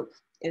envelope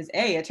is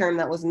a term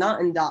that was not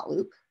in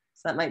 .loop,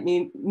 so that might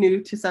be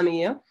new to some of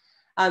you.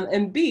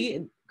 And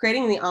B,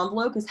 creating the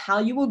envelope is how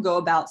you will go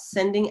about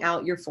sending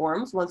out your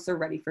forms once they're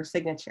ready for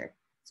signature.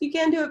 So you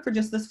can do it for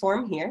just this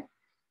form here,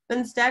 but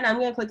instead I'm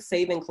going to click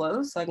Save and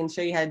Close so I can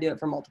show you how to do it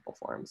for multiple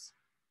forms.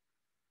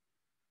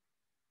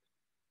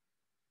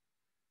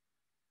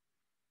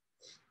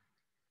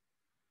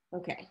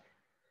 Okay,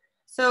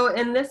 so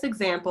in this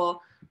example,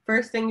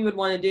 first thing you would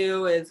want to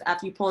do is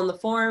after you pull in the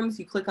forms,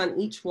 you click on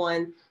each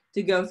one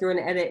to go through and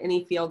edit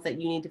any fields that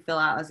you need to fill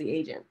out as the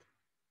agent.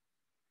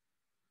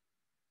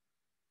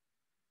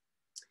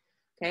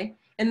 Okay,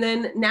 and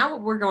then now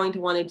what we're going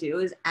to want to do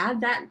is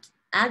add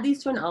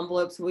these to an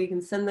envelope so we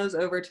can send those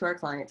over to our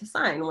client to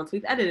sign once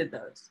we've edited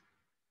those.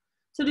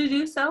 So to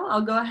do so,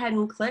 I'll go ahead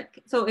and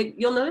click. So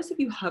you'll notice if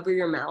you hover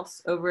your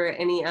mouse over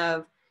any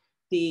of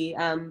the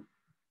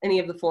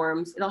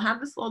forms, it'll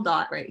have this little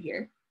dot right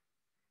here.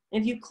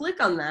 If you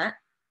click on that,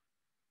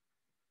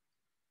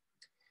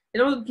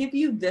 it'll give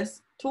you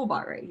this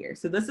toolbar right here.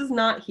 So this is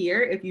not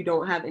here if you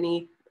don't have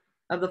any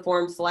of the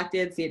forms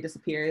selected. See, it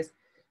disappears.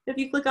 If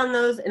you click on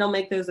those, it'll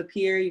make those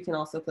appear. You can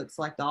also click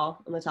Select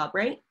All on the top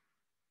right.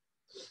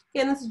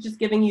 Again, this is just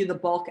giving you the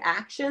bulk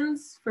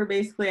actions for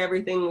basically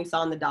everything we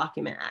saw in the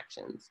document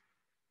actions.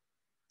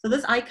 So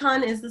this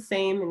icon is the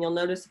same, and you'll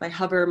notice if I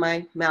hover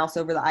my mouse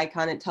over the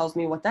icon, it tells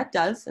me what that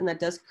does, and that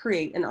does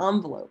create an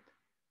envelope.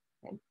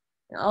 Okay.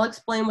 And I'll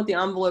explain what the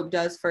envelope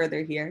does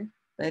further here,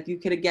 but if you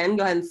could again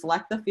go ahead and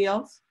select the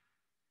fields.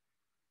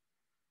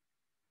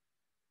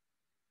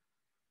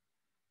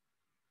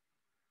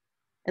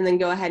 And then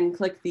go ahead and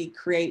click the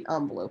Create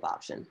Envelope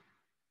option.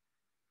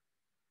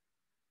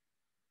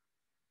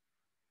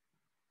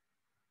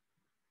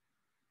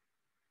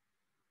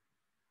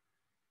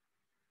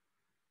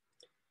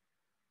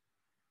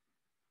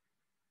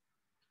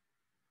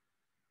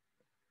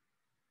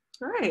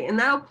 All right, and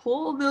that'll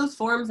pull those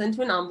forms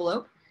into an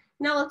envelope.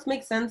 Now let's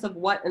make sense of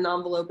what an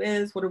envelope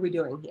is. What are we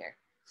doing here?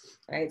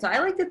 All right, so I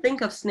like to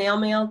think of snail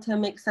mail to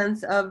make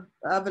sense of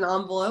an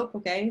envelope,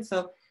 okay?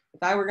 So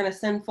if I were gonna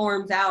send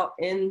forms out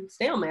in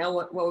snail mail,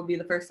 what would be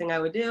the first thing I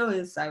would do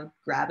is I would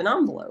grab an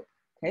envelope.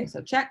 Okay,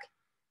 so check,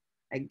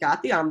 I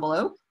got the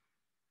envelope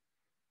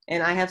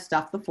and I have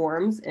stuffed the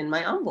forms in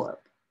my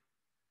envelope.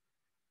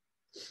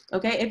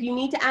 Okay, if you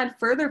need to add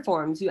further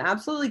forms, you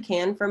absolutely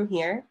can from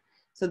here.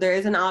 So there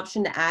is an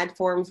option to add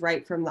forms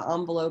right from the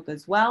envelope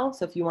as well.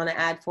 So if you want to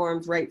add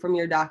forms right from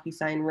your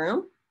DocuSign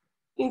room,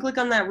 you can click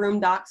on that Room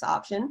Docs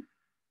option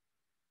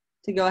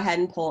to go ahead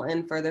and pull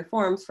in further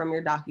forms from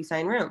your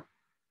DocuSign room.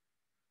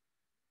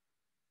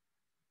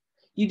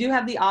 You do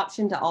have the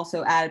option to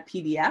also add a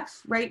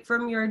PDF right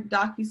from your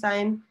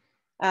DocuSign,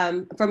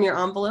 from your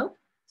envelope.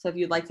 So if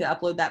you'd like to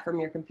upload that from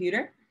your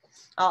computer.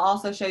 I'll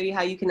also show you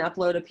how you can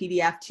upload a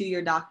PDF to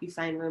your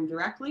DocuSign room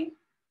directly.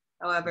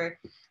 However,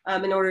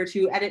 in order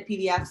to edit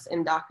PDFs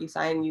in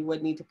DocuSign, you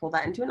would need to pull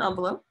that into an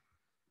envelope.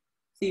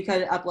 So you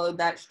could upload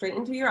that straight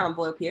into your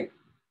envelope here.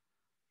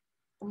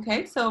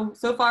 Okay, so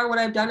far what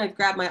I've done, I've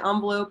grabbed my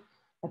envelope,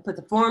 I put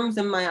the forms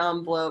in my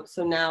envelope.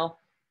 So now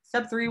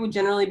step 3 would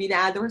generally be to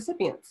add the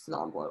recipients to the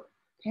envelope.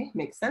 Okay,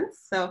 makes sense.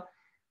 So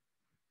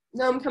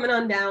now I'm coming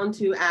on down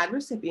to add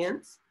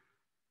recipients.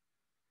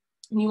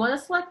 And you want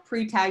to select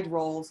pre-tagged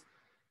roles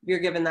if you're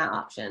given that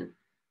option.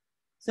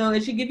 So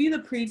it should give you the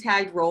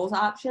pre-tagged roles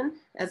option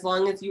as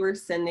long as you are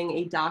sending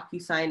a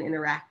DocuSign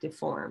interactive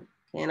form.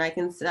 Okay, and I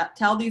can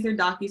tell these are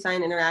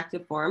DocuSign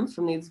interactive forms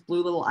from these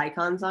blue little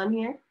icons on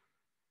here.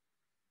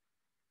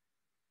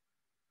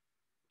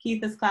 Keith,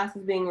 this class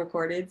is being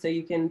recorded, so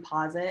you can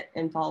pause it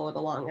and follow it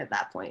along at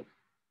that point.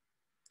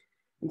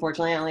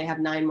 Unfortunately, I only have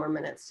 9 more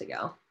minutes to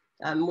go.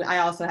 I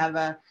also have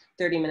a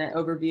 30-minute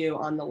overview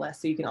on the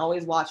list, so you can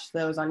always watch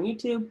those on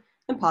YouTube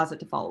and pause it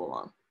to follow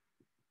along.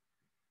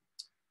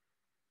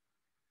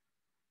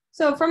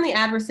 So from the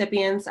add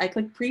recipients, I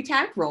click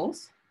pre-tagged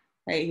roles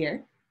right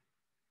here.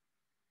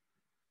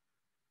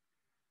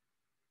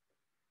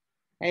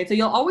 Okay, so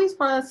you'll always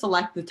want to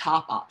select the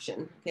top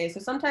option. Okay, so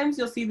sometimes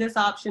you'll see this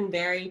option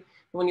vary.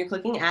 When you're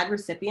clicking add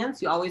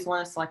recipients, you always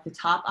want to select the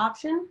top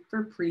option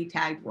for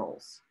pre-tagged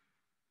roles.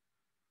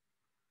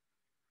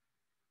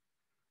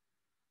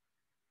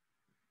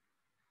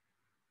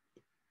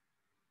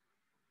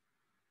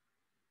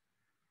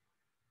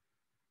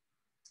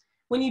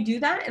 When you do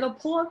that, it'll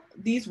pull up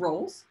these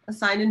roles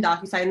assigned in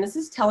DocuSign. This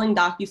is telling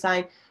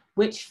DocuSign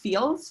which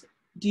fields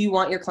do you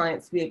want your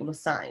clients to be able to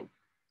sign.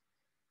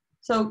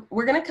 So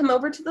we're going to come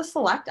over to the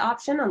select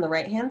option on the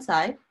right-hand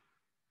side.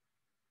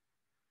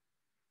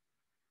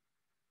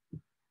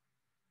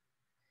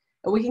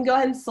 And we can go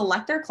ahead and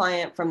select our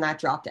client from that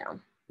dropdown.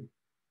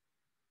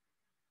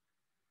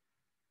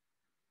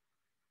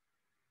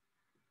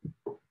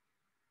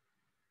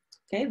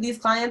 Okay, these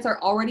clients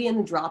are already in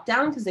the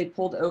dropdown because they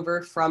pulled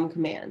over from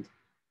command.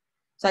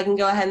 So I can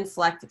go ahead and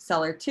select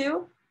seller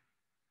 2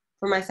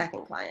 for my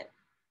second client.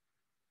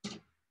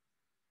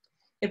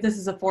 If this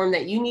is a form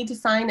that you need to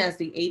sign as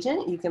the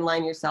agent, you can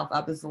line yourself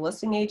up as the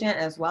listing agent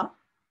as well.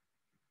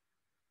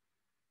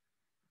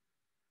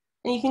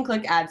 And you can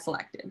click Add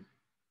Selected.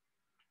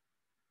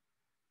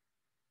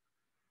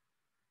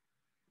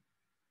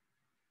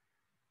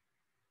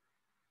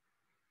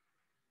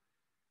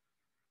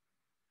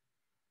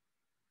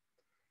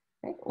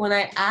 Okay. When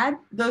I add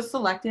those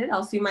selected,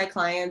 I'll see my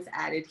clients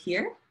added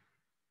here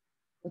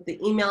with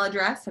the email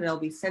address that I'll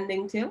be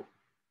sending to,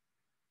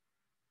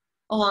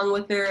 along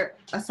with their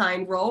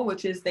assigned role,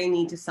 which is they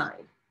need to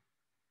sign.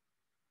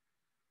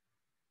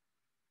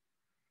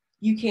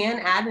 You can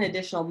add an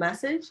additional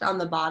message on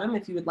the bottom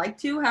if you would like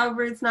to.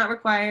 However, it's not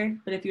required.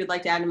 But if you would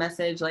like to add a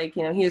message like,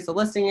 here's the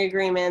listing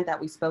agreement that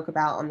we spoke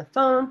about on the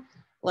phone,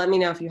 let me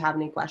know if you have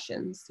any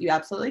questions. You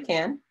absolutely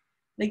can.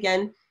 But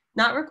again,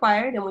 not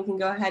required, and we can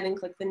go ahead and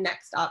click the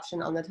next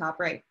option on the top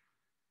right.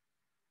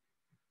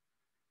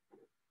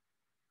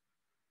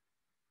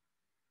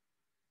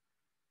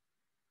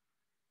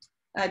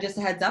 Just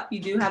a heads up, you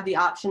do have the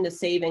option to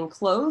save and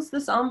close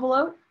this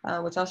envelope,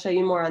 which I'll show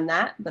you more on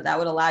that, but that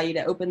would allow you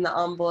to open the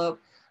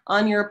envelope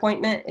on your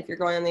appointment if you're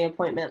going on the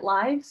appointment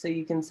live, so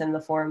you can send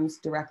the forms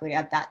directly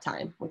at that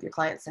time with your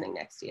client sitting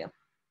next to you.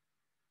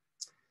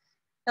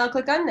 Now I'll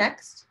click on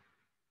Next.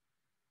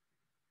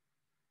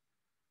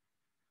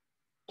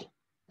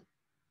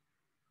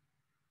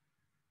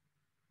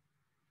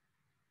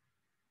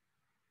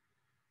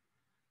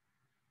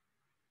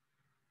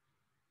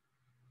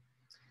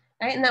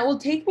 All right, and that will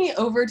take me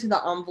over to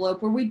the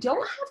envelope where we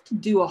don't have to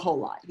do a whole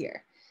lot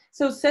here.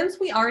 So since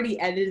we already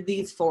edited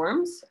these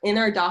forms in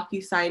our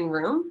DocuSign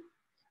room,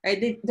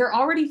 right, they're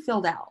already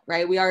filled out,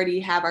 right? We already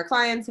have our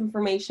client's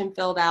information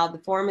filled out. The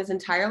form is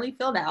entirely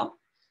filled out.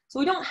 So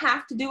we don't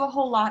have to do a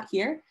whole lot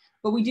here,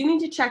 but we do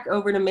need to check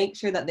over to make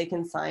sure that they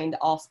can sign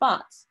all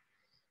spots.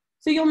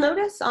 So you'll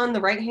notice on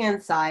the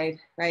right-hand side,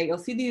 right, you'll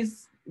see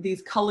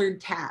these colored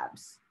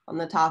tabs on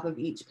the top of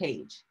each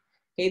page.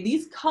 Okay,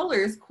 these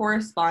colors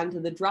correspond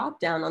to the drop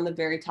down on the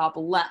very top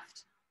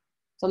left.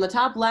 So on the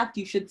top left,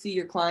 you should see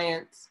your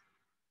clients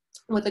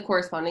with a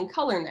corresponding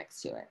color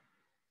next to it.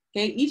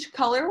 Okay, each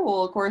color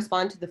will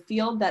correspond to the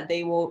field that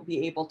they will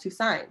be able to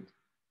sign.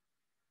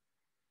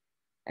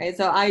 All right,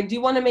 so I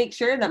do want to make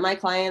sure that my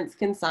clients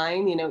can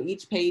sign,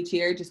 each page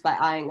here just by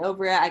eyeing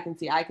over it. I can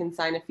see I can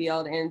sign a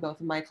field and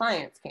both of my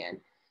clients can.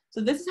 So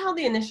this is how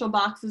the initial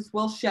boxes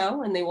will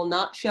show, and they will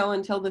not show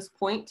until this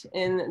point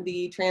in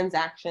the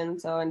transaction.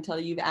 So until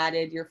you've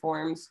added your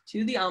forms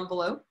to the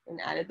envelope and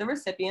added the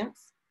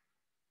recipients.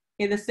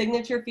 Okay, the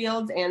signature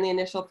fields and the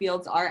initial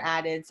fields are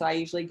added. So I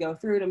usually go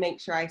through to make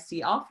sure I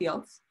see all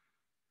fields.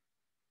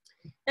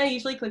 And I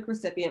usually click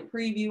Recipient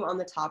Preview on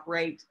the top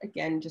right,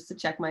 again, just to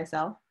check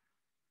myself.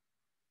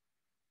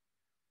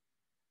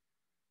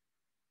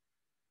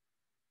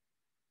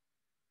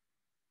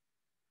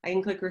 I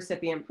can click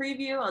Recipient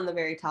Preview on the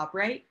very top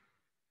right.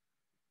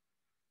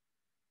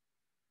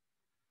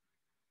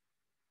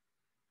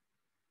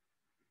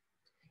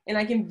 And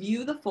I can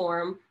view the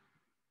form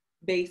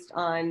based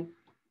on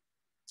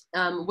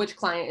which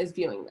client is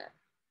viewing that.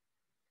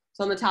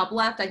 So on the top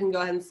left, I can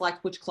go ahead and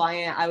select which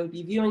client I would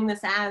be viewing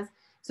this as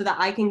so that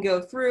I can go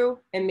through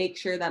and make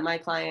sure that my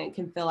client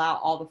can fill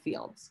out all the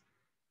fields.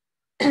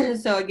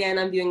 So again,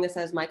 I'm viewing this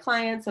as my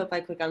client. So if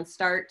I click on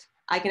Start,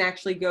 I can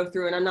actually go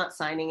through, and I'm not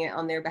signing it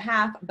on their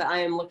behalf, but I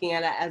am looking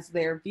at it as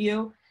their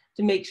view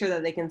to make sure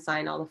that they can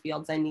sign all the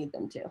fields I need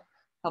them to.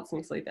 Helps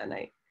me sleep at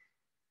night.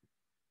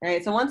 All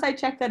right, so once I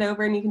check that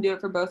over, and you can do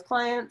it for both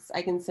clients,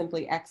 I can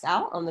simply X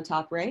out on the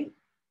top right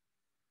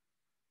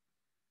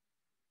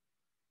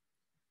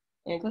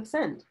and click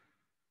Send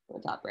on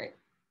the top right.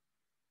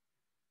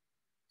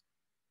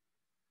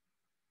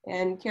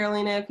 And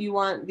Carolina, if you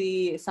want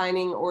the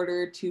signing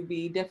order to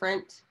be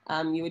different,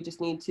 you would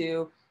just need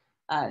to,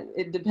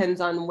 it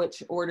depends on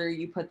which order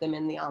you put them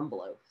in the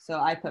envelope. So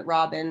I put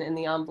Robin in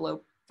the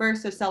envelope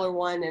first as seller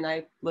 1, and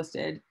I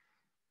listed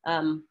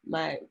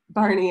my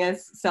Barney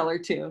as seller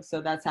 2. So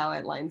that's how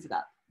it lines it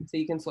up. So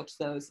you can switch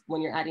those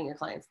when you're adding your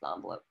clients to the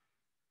envelope.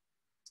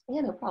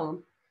 Yeah, no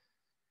problem.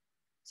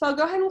 So I'll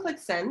go ahead and click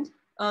Send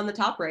on the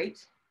top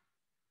right.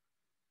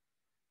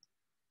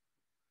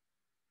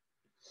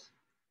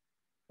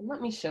 And let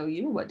me show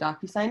you what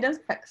DocuSign does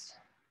next.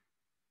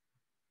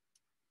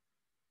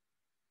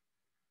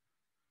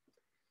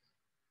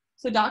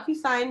 So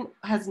DocuSign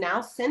has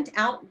now sent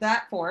out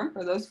that form,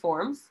 or those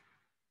forms,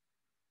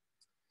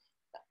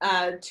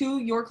 to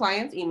your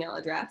client's email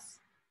address.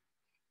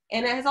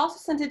 And it has also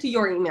sent it to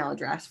your email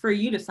address for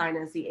you to sign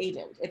as the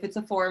agent if it's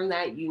a form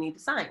that you need to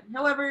sign.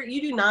 However,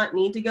 you do not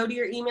need to go to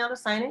your email to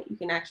sign it. You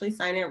can actually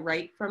sign it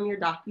right from your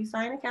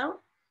DocuSign account.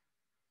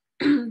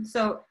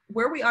 So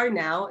where we are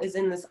now is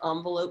in this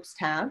Envelopes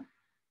tab.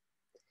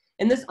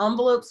 And this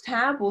Envelopes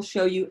tab will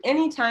show you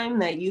anytime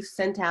that you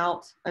sent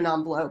out an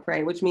envelope,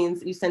 right? Which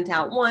means you sent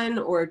out one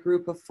or a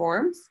group of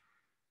forms.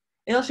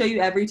 It'll show you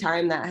every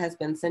time that has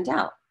been sent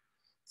out.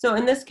 So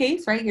in this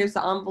case, right, here's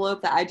the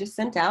envelope that I just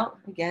sent out.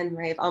 Again,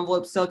 right, if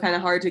envelope's still kind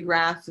of hard to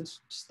grasp, so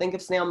just think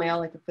of snail mail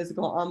like a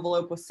physical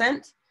envelope was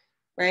sent,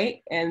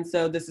 right? And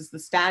so this is the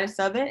status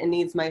of it. It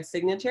needs my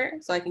signature.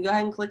 So I can go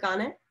ahead and click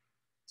on it.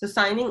 So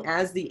signing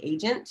as the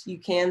agent, you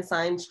can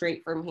sign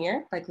straight from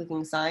here by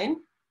clicking sign.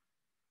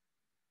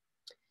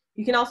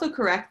 You can also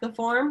correct the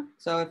form.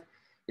 So if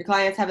your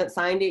clients haven't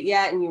signed it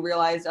yet and you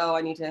realize, oh,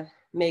 I need to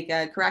make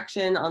a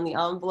correction on the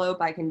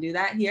envelope, I can do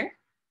that here.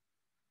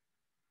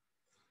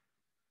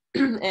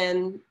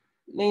 And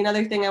main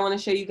other thing I want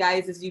to show you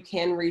guys is you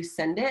can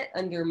resend it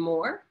under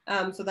more.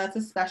 So that's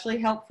especially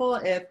helpful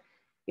if,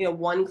 you know,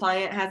 one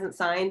client hasn't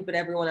signed, but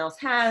everyone else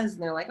has,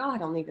 and they're like, oh, I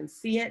don't even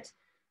see it.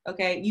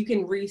 Okay, you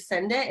can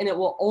resend it and it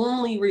will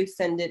only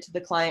resend it to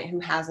the client who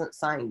hasn't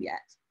signed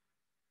yet.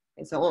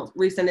 Okay, so it won't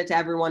resend it to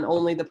everyone,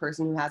 only the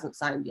person who hasn't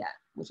signed yet,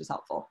 which is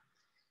helpful.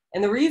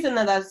 And the reason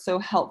that that's so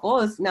helpful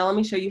is now let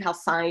me show you how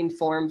signed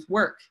forms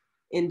work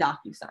in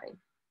DocuSign.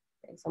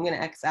 Okay, so I'm going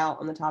to X out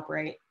on the top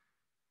right.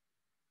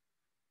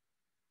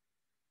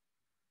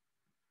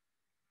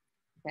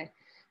 Okay,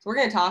 so we're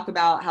going to talk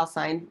about how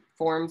signed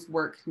forms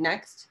work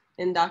next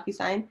in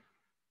DocuSign.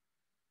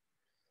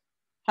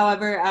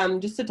 However,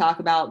 just to talk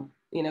about,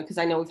 you know, because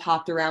I know we've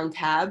hopped around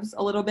tabs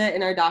a little bit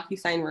in our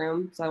DocuSign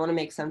room, so I want to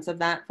make sense of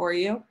that for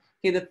you.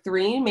 Okay, the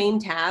three main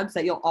tabs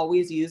that you'll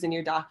always use in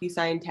your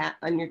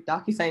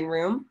DocuSign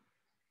room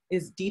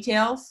is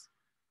details,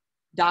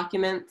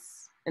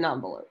 documents, and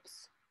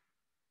envelopes.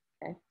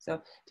 Okay,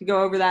 so to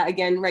go over that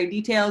again, right,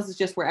 details is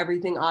just where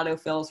everything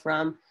autofills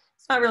from.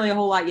 It's not really a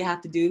whole lot you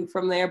have to do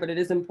from there, but it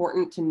is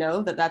important to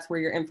know that that's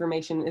where your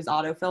information is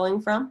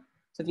autofilling from.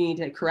 So if you need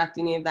to correct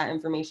any of that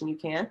information, you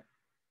can.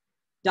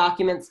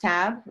 Documents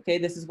tab, okay,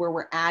 this is where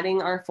we're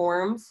adding our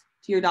forms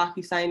to your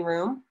DocuSign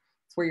room.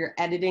 It's where you're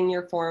editing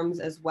your forms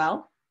as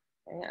well,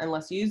 okay?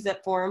 Unless you use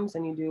zip forms,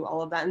 and you do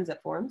all of that in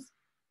zip forms.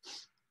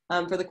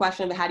 For the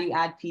question of how do you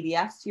add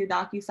PDFs to your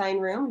DocuSign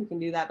room, you can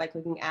do that by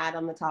clicking add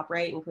on the top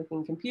right and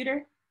clicking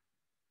computer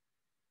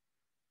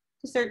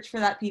to search for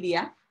that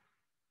PDF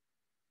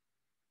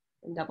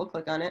and double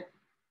click on it.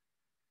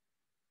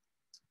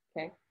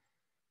 Okay,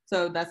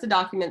 so that's the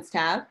documents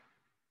tab.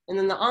 And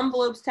then the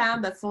envelopes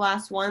tab, that's the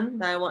last one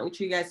that I want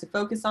you guys to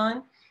focus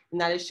on.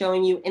 And that is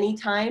showing you any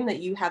time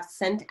that you have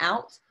sent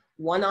out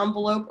one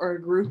envelope or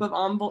a group of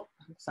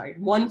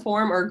one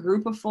form or a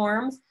group of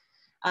forms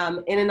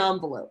in an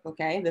envelope,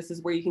 okay? This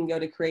is where you can go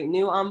to create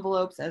new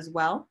envelopes as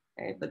well,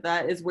 okay? But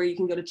that is where you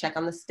can go to check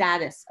on the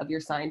status of your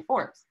signed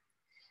forms.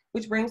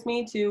 Which brings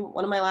me to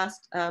one of my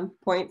last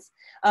points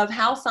of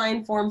how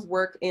signed forms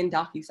work in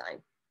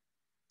DocuSign.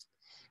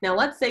 Now,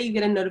 let's say you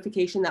get a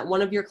notification that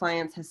one of your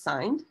clients has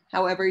signed.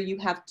 However, you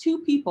have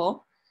two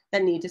people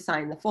that need to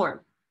sign the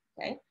form,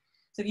 okay?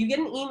 So if you get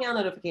an email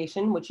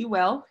notification, which you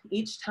will,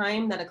 each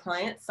time that a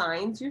client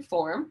signs your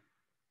form,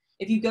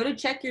 if you go to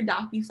check your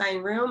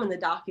DocuSign room in the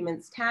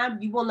Documents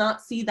tab, you will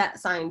not see that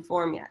signed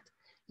form yet.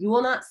 You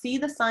will not see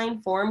the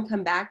signed form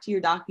come back to your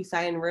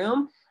DocuSign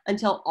room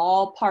until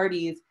all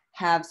parties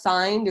have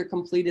signed or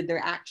completed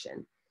their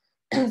action.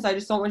 So I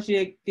just don't want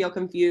you to feel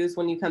confused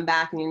when you come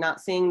back and you're not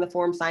seeing the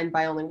form signed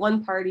by only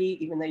one party,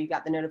 even though you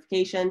got the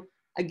notification.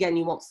 Again,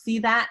 you won't see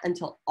that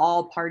until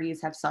all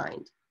parties have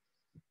signed.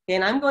 Okay,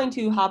 and I'm going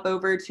to hop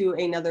over to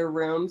another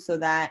room so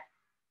that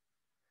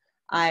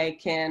I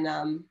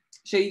can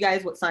show you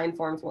guys what signed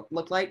forms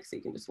look like, so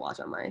you can just watch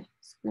on my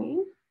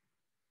screen.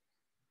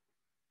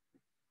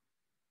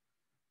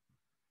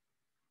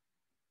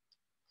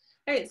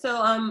 All right,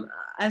 so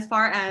as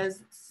far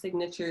as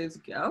signatures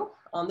go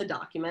on the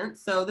document,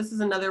 so this is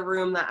another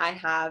room that I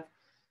have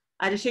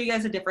to show you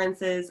guys the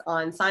differences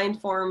on signed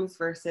forms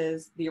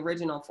versus the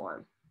original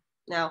form.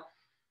 Now,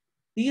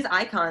 these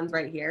icons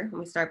right here, let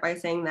me start by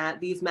saying that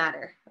these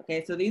matter.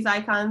 Okay, so these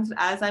icons,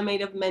 as I may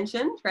have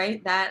mentioned,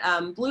 right,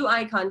 that blue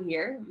icon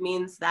here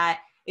means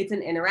that it's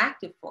an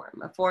interactive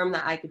form, a form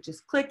that I could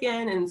just click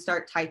in and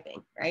start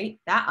typing, right?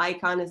 That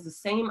icon is the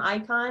same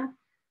icon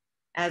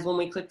as when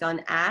we clicked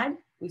on add.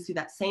 We see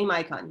that same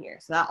icon here.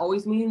 So that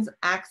always means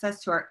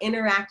access to our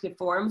interactive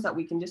forms that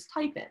we can just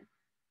type in.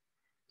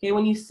 Okay,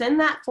 when you send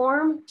that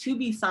form to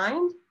be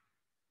signed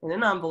in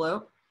an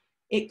envelope,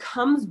 it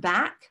comes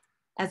back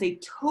as a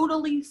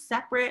totally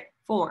separate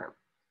form.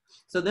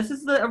 So this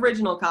is the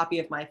original copy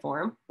of my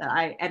form that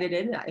I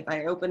edited. If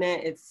I open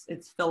it,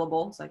 it's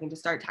fillable, so I can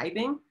just start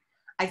typing.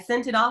 I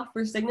sent it off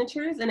for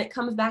signatures and it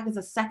comes back as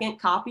a second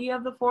copy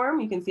of the form.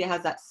 You can see it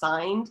has that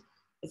signed.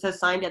 It says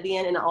signed at the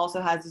end, and it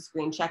also has this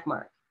green check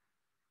mark.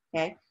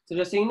 Okay, so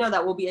just so you know,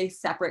 that will be a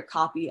separate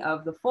copy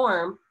of the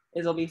form.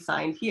 It'll be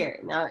signed here.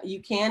 Now,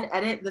 you can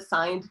edit the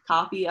signed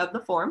copy of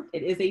the form.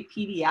 It is a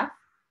PDF.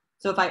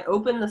 So if I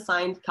open the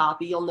signed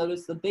copy, you'll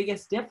notice the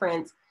biggest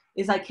difference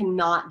is I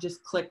cannot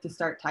just click to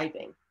start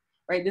typing,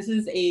 right? This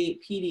is a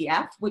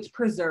PDF, which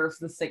preserves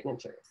the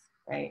signatures,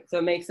 right? So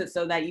it makes it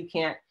so that you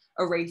can't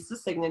erase the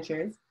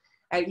signatures.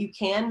 You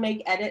can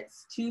make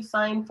edits to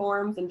signed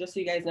forms. And just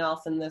so you guys know,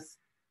 I'll send this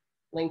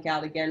link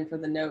out again for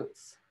the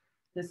notes.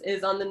 This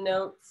is on the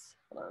notes.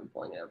 Hold on, I'm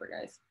pulling it over,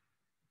 guys.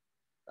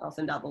 I'll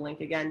send out the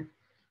link again.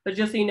 But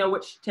just so you know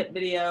which tip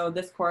video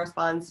this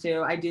corresponds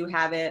to, I do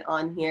have it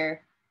on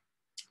here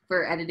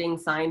for editing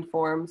signed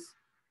forms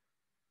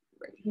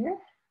right here.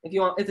 If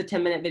you want, it's a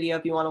 10-minute video.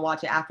 If you want to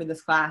watch it after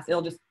this class,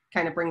 it'll just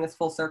kind of bring this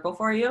full circle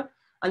for you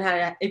on how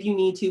to, if you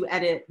need to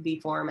edit the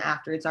form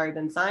after it's already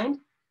been signed,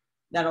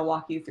 that'll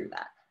walk you through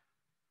that.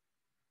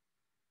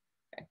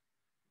 Okay.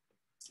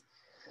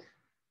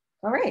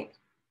 All right.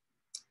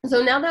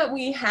 So now that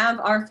we have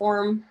our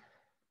form,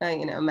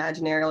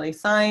 imaginarily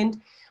signed,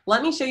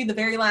 let me show you the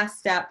very last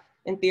step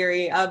in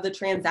theory of the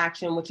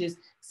transaction, which is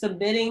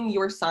submitting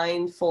your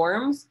signed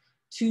forms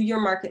to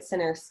your Market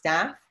Center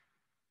staff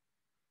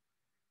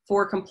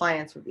for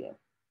compliance review.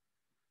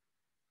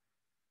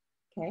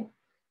 Okay,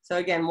 so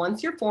again,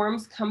 once your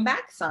forms come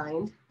back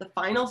signed, the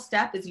final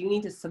step is you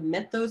need to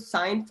submit those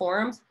signed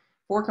forms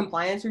for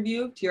compliance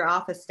review to your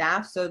office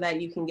staff so that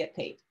you can get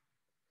paid.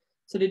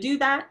 So to do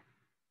that,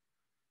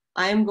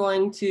 I'm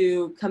going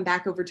to come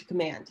back over to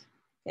Command.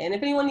 Okay, and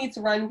if anyone needs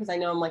to run, because I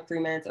know I'm like 3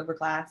 minutes over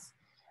class,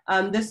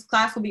 this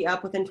class will be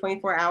up within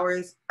 24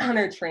 hours on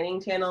our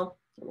training channel.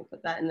 Let me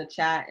put that in the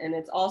chat. And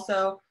it's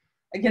also,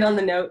 again, on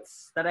the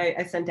notes that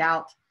I sent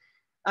out.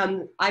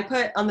 I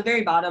put on the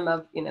very bottom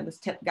of this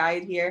tip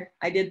guide here,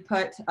 I did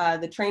put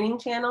the training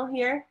channel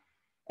here.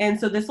 And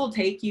so this will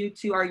take you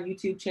to our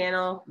YouTube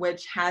channel,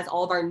 which has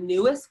all of our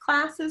newest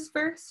classes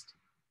first.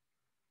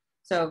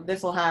 So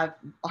this will have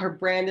our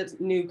brand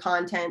new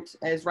content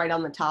is right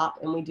on the top,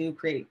 and we do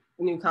create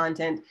new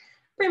content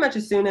pretty much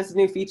as soon as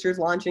new features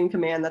launch in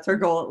Command. That's our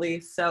goal at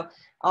least. So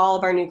all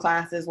of our new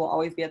classes will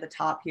always be at the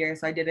top here.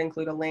 So I did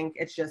include a link.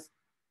 It's just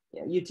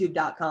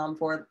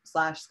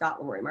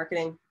youtube.com/Scott Leroy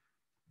Marketing.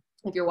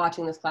 If you're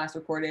watching this class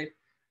recorded,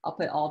 I'll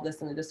put all of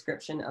this in the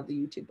description of the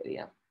YouTube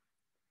video.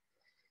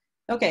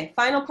 Okay,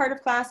 final part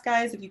of class,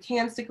 guys. If you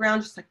can stick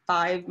around just like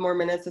 5 more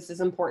minutes, this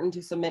is important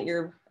to submit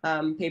your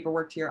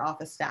paperwork to your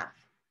office staff.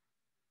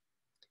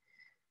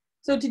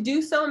 So to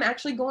do so, I'm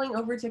actually going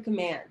over to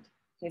Command.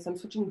 Okay, so I'm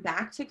switching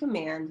back to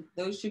Command.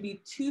 Those should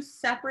be 2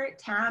 separate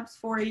tabs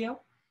for you.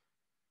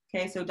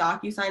 Okay, so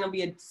DocuSign will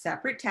be a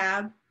separate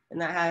tab, and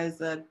that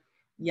has a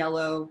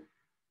yellow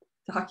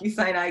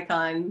DocuSign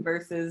icon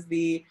versus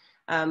the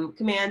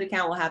Command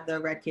account will have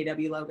the red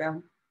KW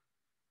logo.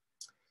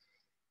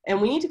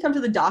 And we need to come to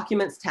the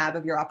Documents tab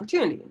of your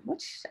opportunity,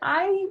 which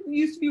I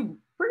used to be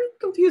pretty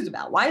confused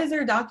about. Why is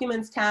there a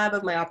Documents tab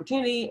of my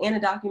opportunity and a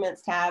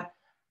Documents tab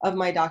of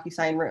my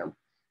DocuSign room?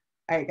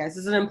 All right, guys,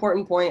 this is an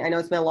important point. I know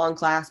it's been a long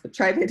class, but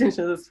try to pay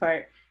attention to this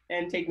part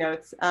and take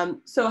notes.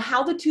 So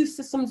how the 2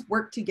 systems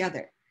work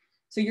together.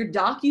 So your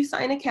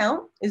DocuSign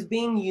account is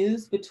being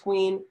used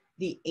between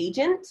the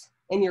agent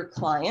and your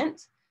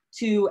client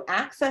to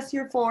access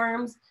your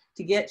forms,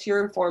 to get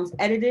your forms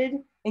edited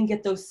and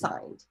get those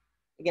signed.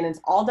 Again, it's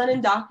all done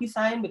in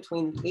DocuSign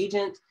between the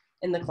agent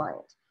and the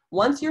client.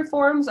 Once your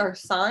forms are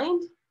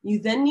signed, you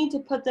then need to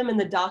put them in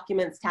the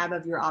Documents tab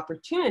of your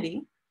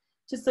opportunity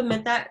to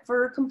submit that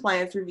for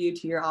compliance review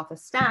to your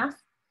office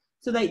staff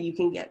so that you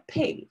can get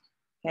paid.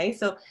 Okay,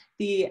 so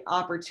the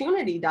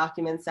opportunity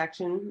document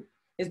section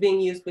is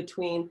being used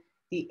between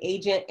the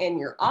agent and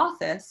your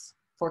office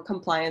for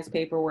compliance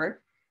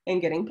paperwork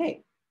and getting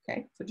paid.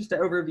 Okay, so just to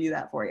overview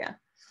that for you.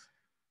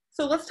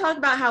 So let's talk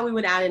about how we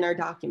would add in our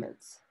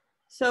documents.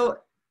 So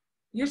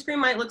your screen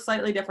might look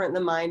slightly different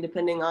than mine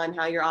depending on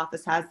how your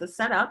office has this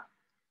set up.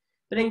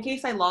 But in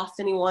case I lost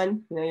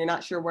anyone, you're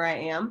not sure where I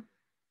am,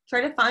 go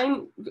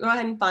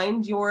ahead and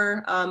find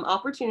your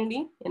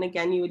opportunity. And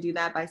again, you would do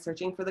that by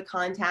searching for the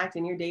contact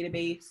in your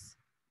database.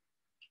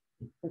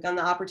 Click on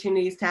the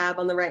Opportunities tab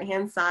on the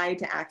right-hand side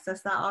to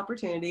access that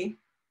opportunity.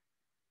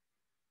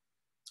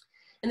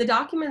 And the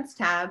Documents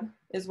tab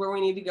is where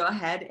we need to go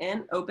ahead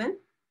and open,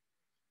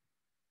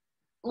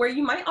 where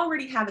you might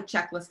already have a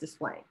checklist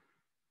display.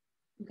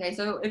 Okay,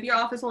 so if your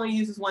office only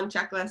uses one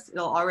checklist,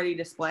 it'll already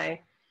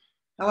display.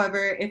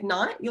 However, if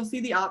not, you'll see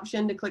the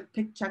option to click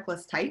Pick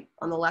Checklist Type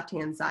on the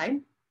left-hand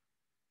side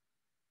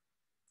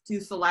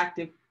to select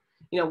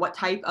what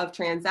type of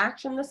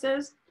transaction this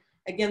is.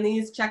 Again,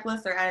 these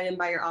checklists are added in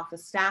by your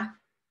office staff.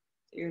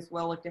 Yours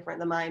will look different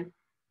than mine.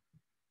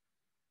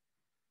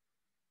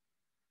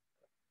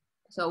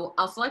 So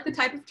I'll select the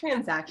type of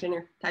transaction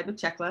or type of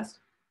checklist.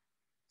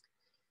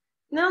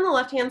 And then on the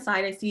left-hand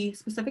side, I see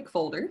specific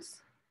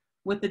folders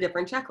with the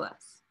different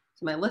checklists.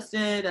 So my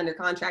listed, under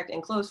contract,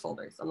 and closed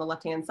folders on the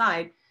left-hand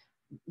side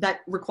that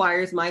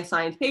requires my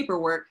signed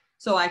paperwork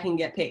so I can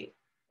get paid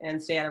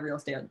and stay out of real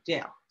estate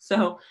jail.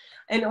 So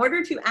in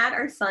order to add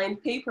our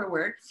signed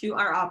paperwork to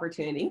our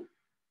opportunity,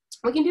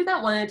 we can do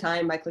that one at a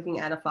time by clicking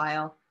Add a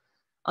File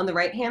on the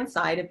right-hand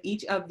side of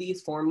each of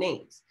these form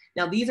names.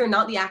 Now, these are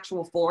not the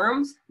actual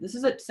forms. This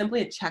is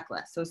simply a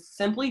checklist. So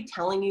simply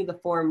telling you the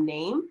form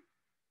name,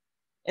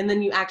 and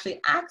then you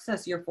actually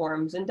access your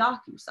forms in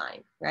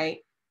DocuSign, right?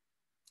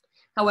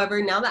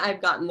 However, now that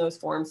I've gotten those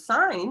forms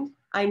signed,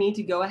 I need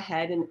to go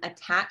ahead and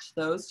attach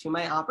those to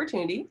my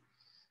opportunity.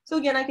 So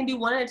again, I can do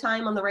one at a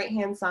time on the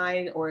right-hand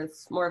side, or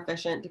it's more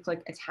efficient to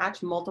click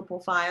Attach Multiple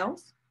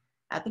Files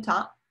at the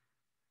top.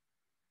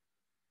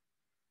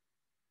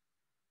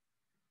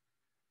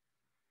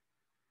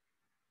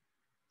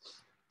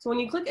 So when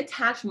you click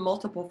attach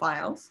multiple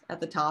files at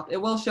the top, it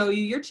will show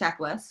you your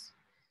checklist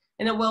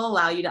and it will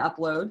allow you to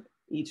upload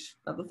each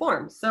of the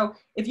forms. So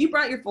if you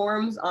brought your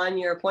forms on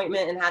your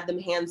appointment and had them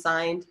hand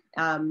signed,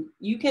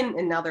 you can,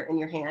 and now they're in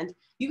your hand,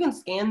 you can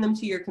scan them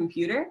to your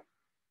computer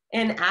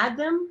and add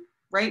them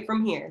right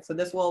from here. So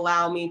this will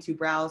allow me to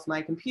browse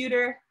my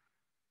computer.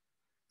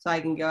 So I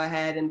can go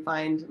ahead and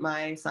find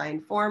my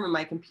signed form on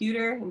my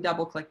computer and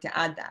double click to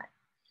add that.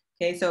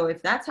 Okay, so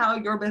if that's how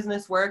your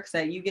business works,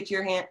 that you get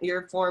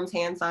your forms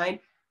hand signed,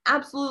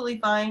 absolutely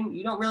fine.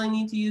 You don't really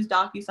need to use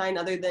DocuSign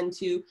other than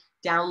to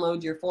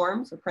download your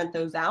forms or print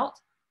those out.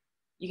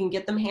 You can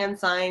get them hand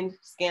signed,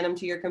 scan them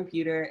to your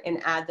computer,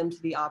 and add them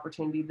to the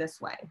opportunity this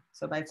way.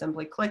 So by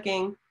simply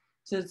clicking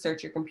to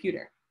search your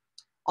computer.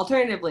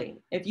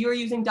 Alternatively, if you are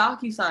using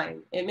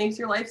DocuSign, it makes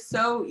your life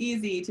so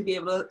easy to be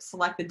able to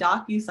select the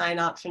DocuSign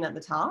option at the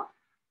top.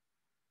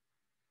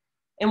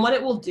 And what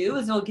it will do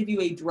is it'll give you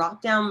a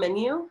drop-down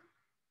menu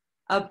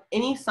of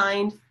any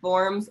signed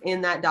forms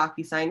in that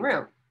DocuSign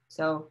room.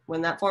 So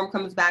when that form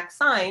comes back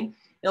signed,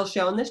 it'll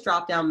show in this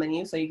drop-down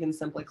menu, so you can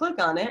simply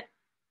click on it,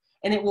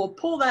 and it will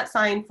pull that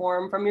signed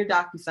form from your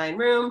DocuSign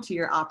room to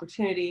your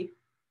opportunity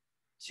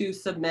to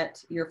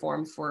submit your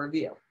forms for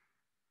review.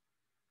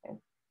 Okay.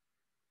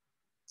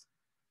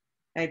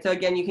 All right, so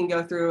again, you can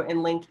go through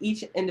and link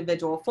each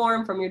individual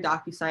form from your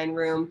DocuSign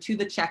room to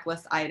the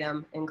checklist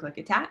item and click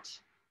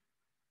attach.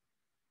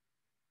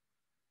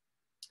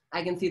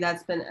 I can see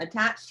that's been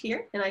attached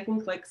here, and I can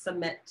click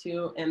submit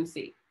to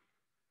MC.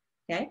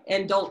 Okay,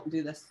 and don't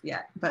do this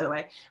yet, by the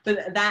way,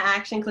 but that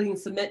action, clicking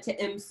submit to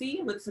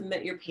MC, would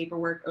submit your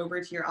paperwork over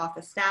to your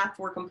office staff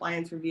for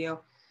compliance review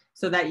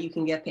so that you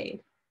can get paid.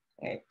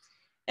 Okay,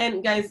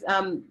 and guys,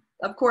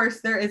 of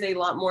course, there is a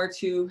lot more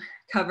to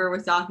cover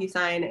with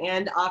DocuSign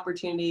and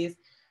opportunities.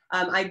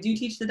 I do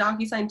teach the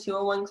DocuSign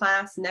 201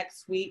 class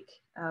next week.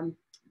 I don't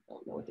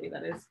know what day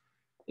that is.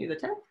 Maybe the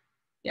 10th?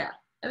 Yeah,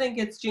 I think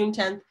it's June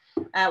 10th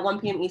at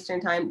 1 p.m.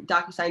 Eastern time,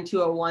 DocuSign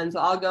 201. So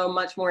I'll go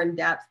much more in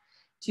depth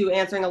to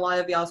answering a lot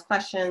of y'all's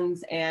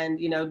questions and,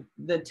 you know,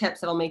 the tips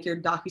that'll make your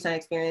DocuSign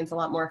experience a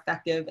lot more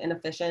effective and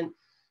efficient.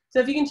 So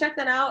if you can check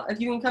that out, if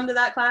you can come to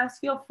that class,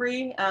 feel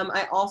free.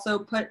 I also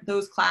put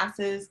those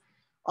classes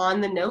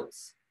on the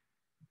notes.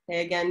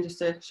 Okay, again, just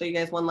to show you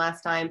guys one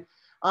last time,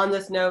 on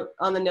this note,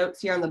 on the notes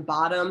here on the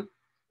bottom,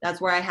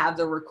 that's where I have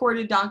the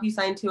recorded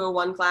DocuSign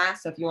 201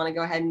 class. So if you want to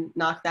go ahead and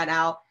knock that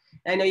out.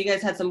 And I know you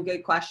guys had some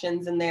good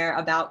questions in there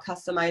about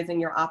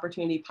customizing your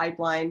opportunity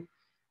pipeline.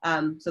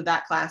 So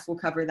that class will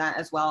cover that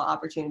as well,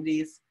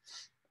 opportunities.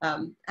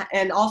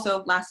 And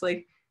also,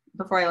 lastly,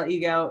 before I let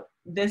you go,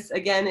 this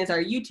again is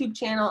our YouTube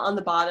channel on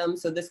the bottom.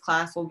 So this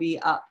class will be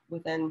up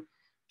within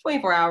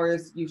 24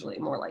 hours, usually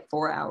more like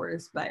 4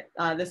 hours. But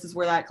this is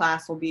where that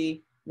class will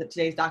be,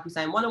 today's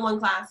DocuSign 101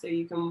 class. So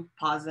you can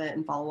pause it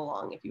and follow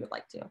along if you would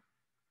like to.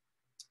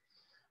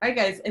 All right,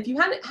 guys, if you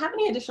have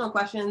any additional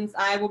questions,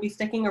 I will be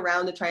sticking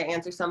around to try to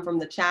answer some from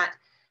the chat.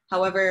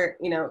 However,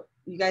 you know,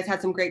 you guys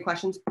had some great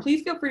questions.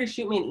 Please feel free to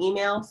shoot me an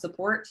email,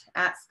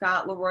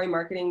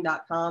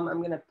 support@scottleroymarketing.com. I'm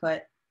going to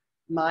put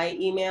my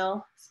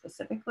email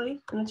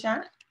specifically in the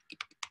chat.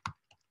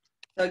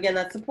 So again,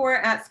 that's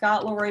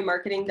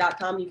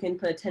support@scottleroymarketing.com. You can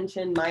put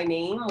attention my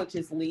name, which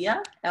is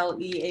Leah,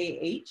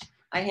 L-E-A-H.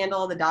 I handle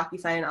all the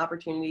DocuSign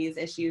opportunities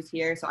issues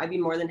here, so I'd be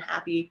more than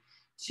happy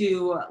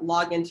to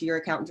log into your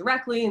account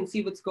directly and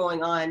see what's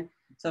going on.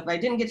 So if I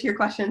didn't get to your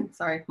question,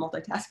 sorry,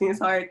 multitasking is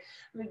hard,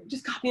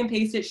 just copy and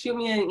paste it, shoot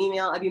me an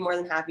email. I'd be more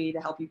than happy to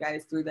help you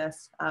guys through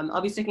this.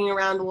 I'll be sticking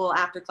around a little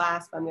after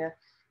class, but I'm gonna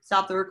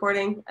stop the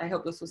recording. I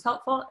hope this was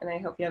helpful and I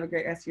hope you have a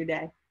great rest of your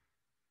day.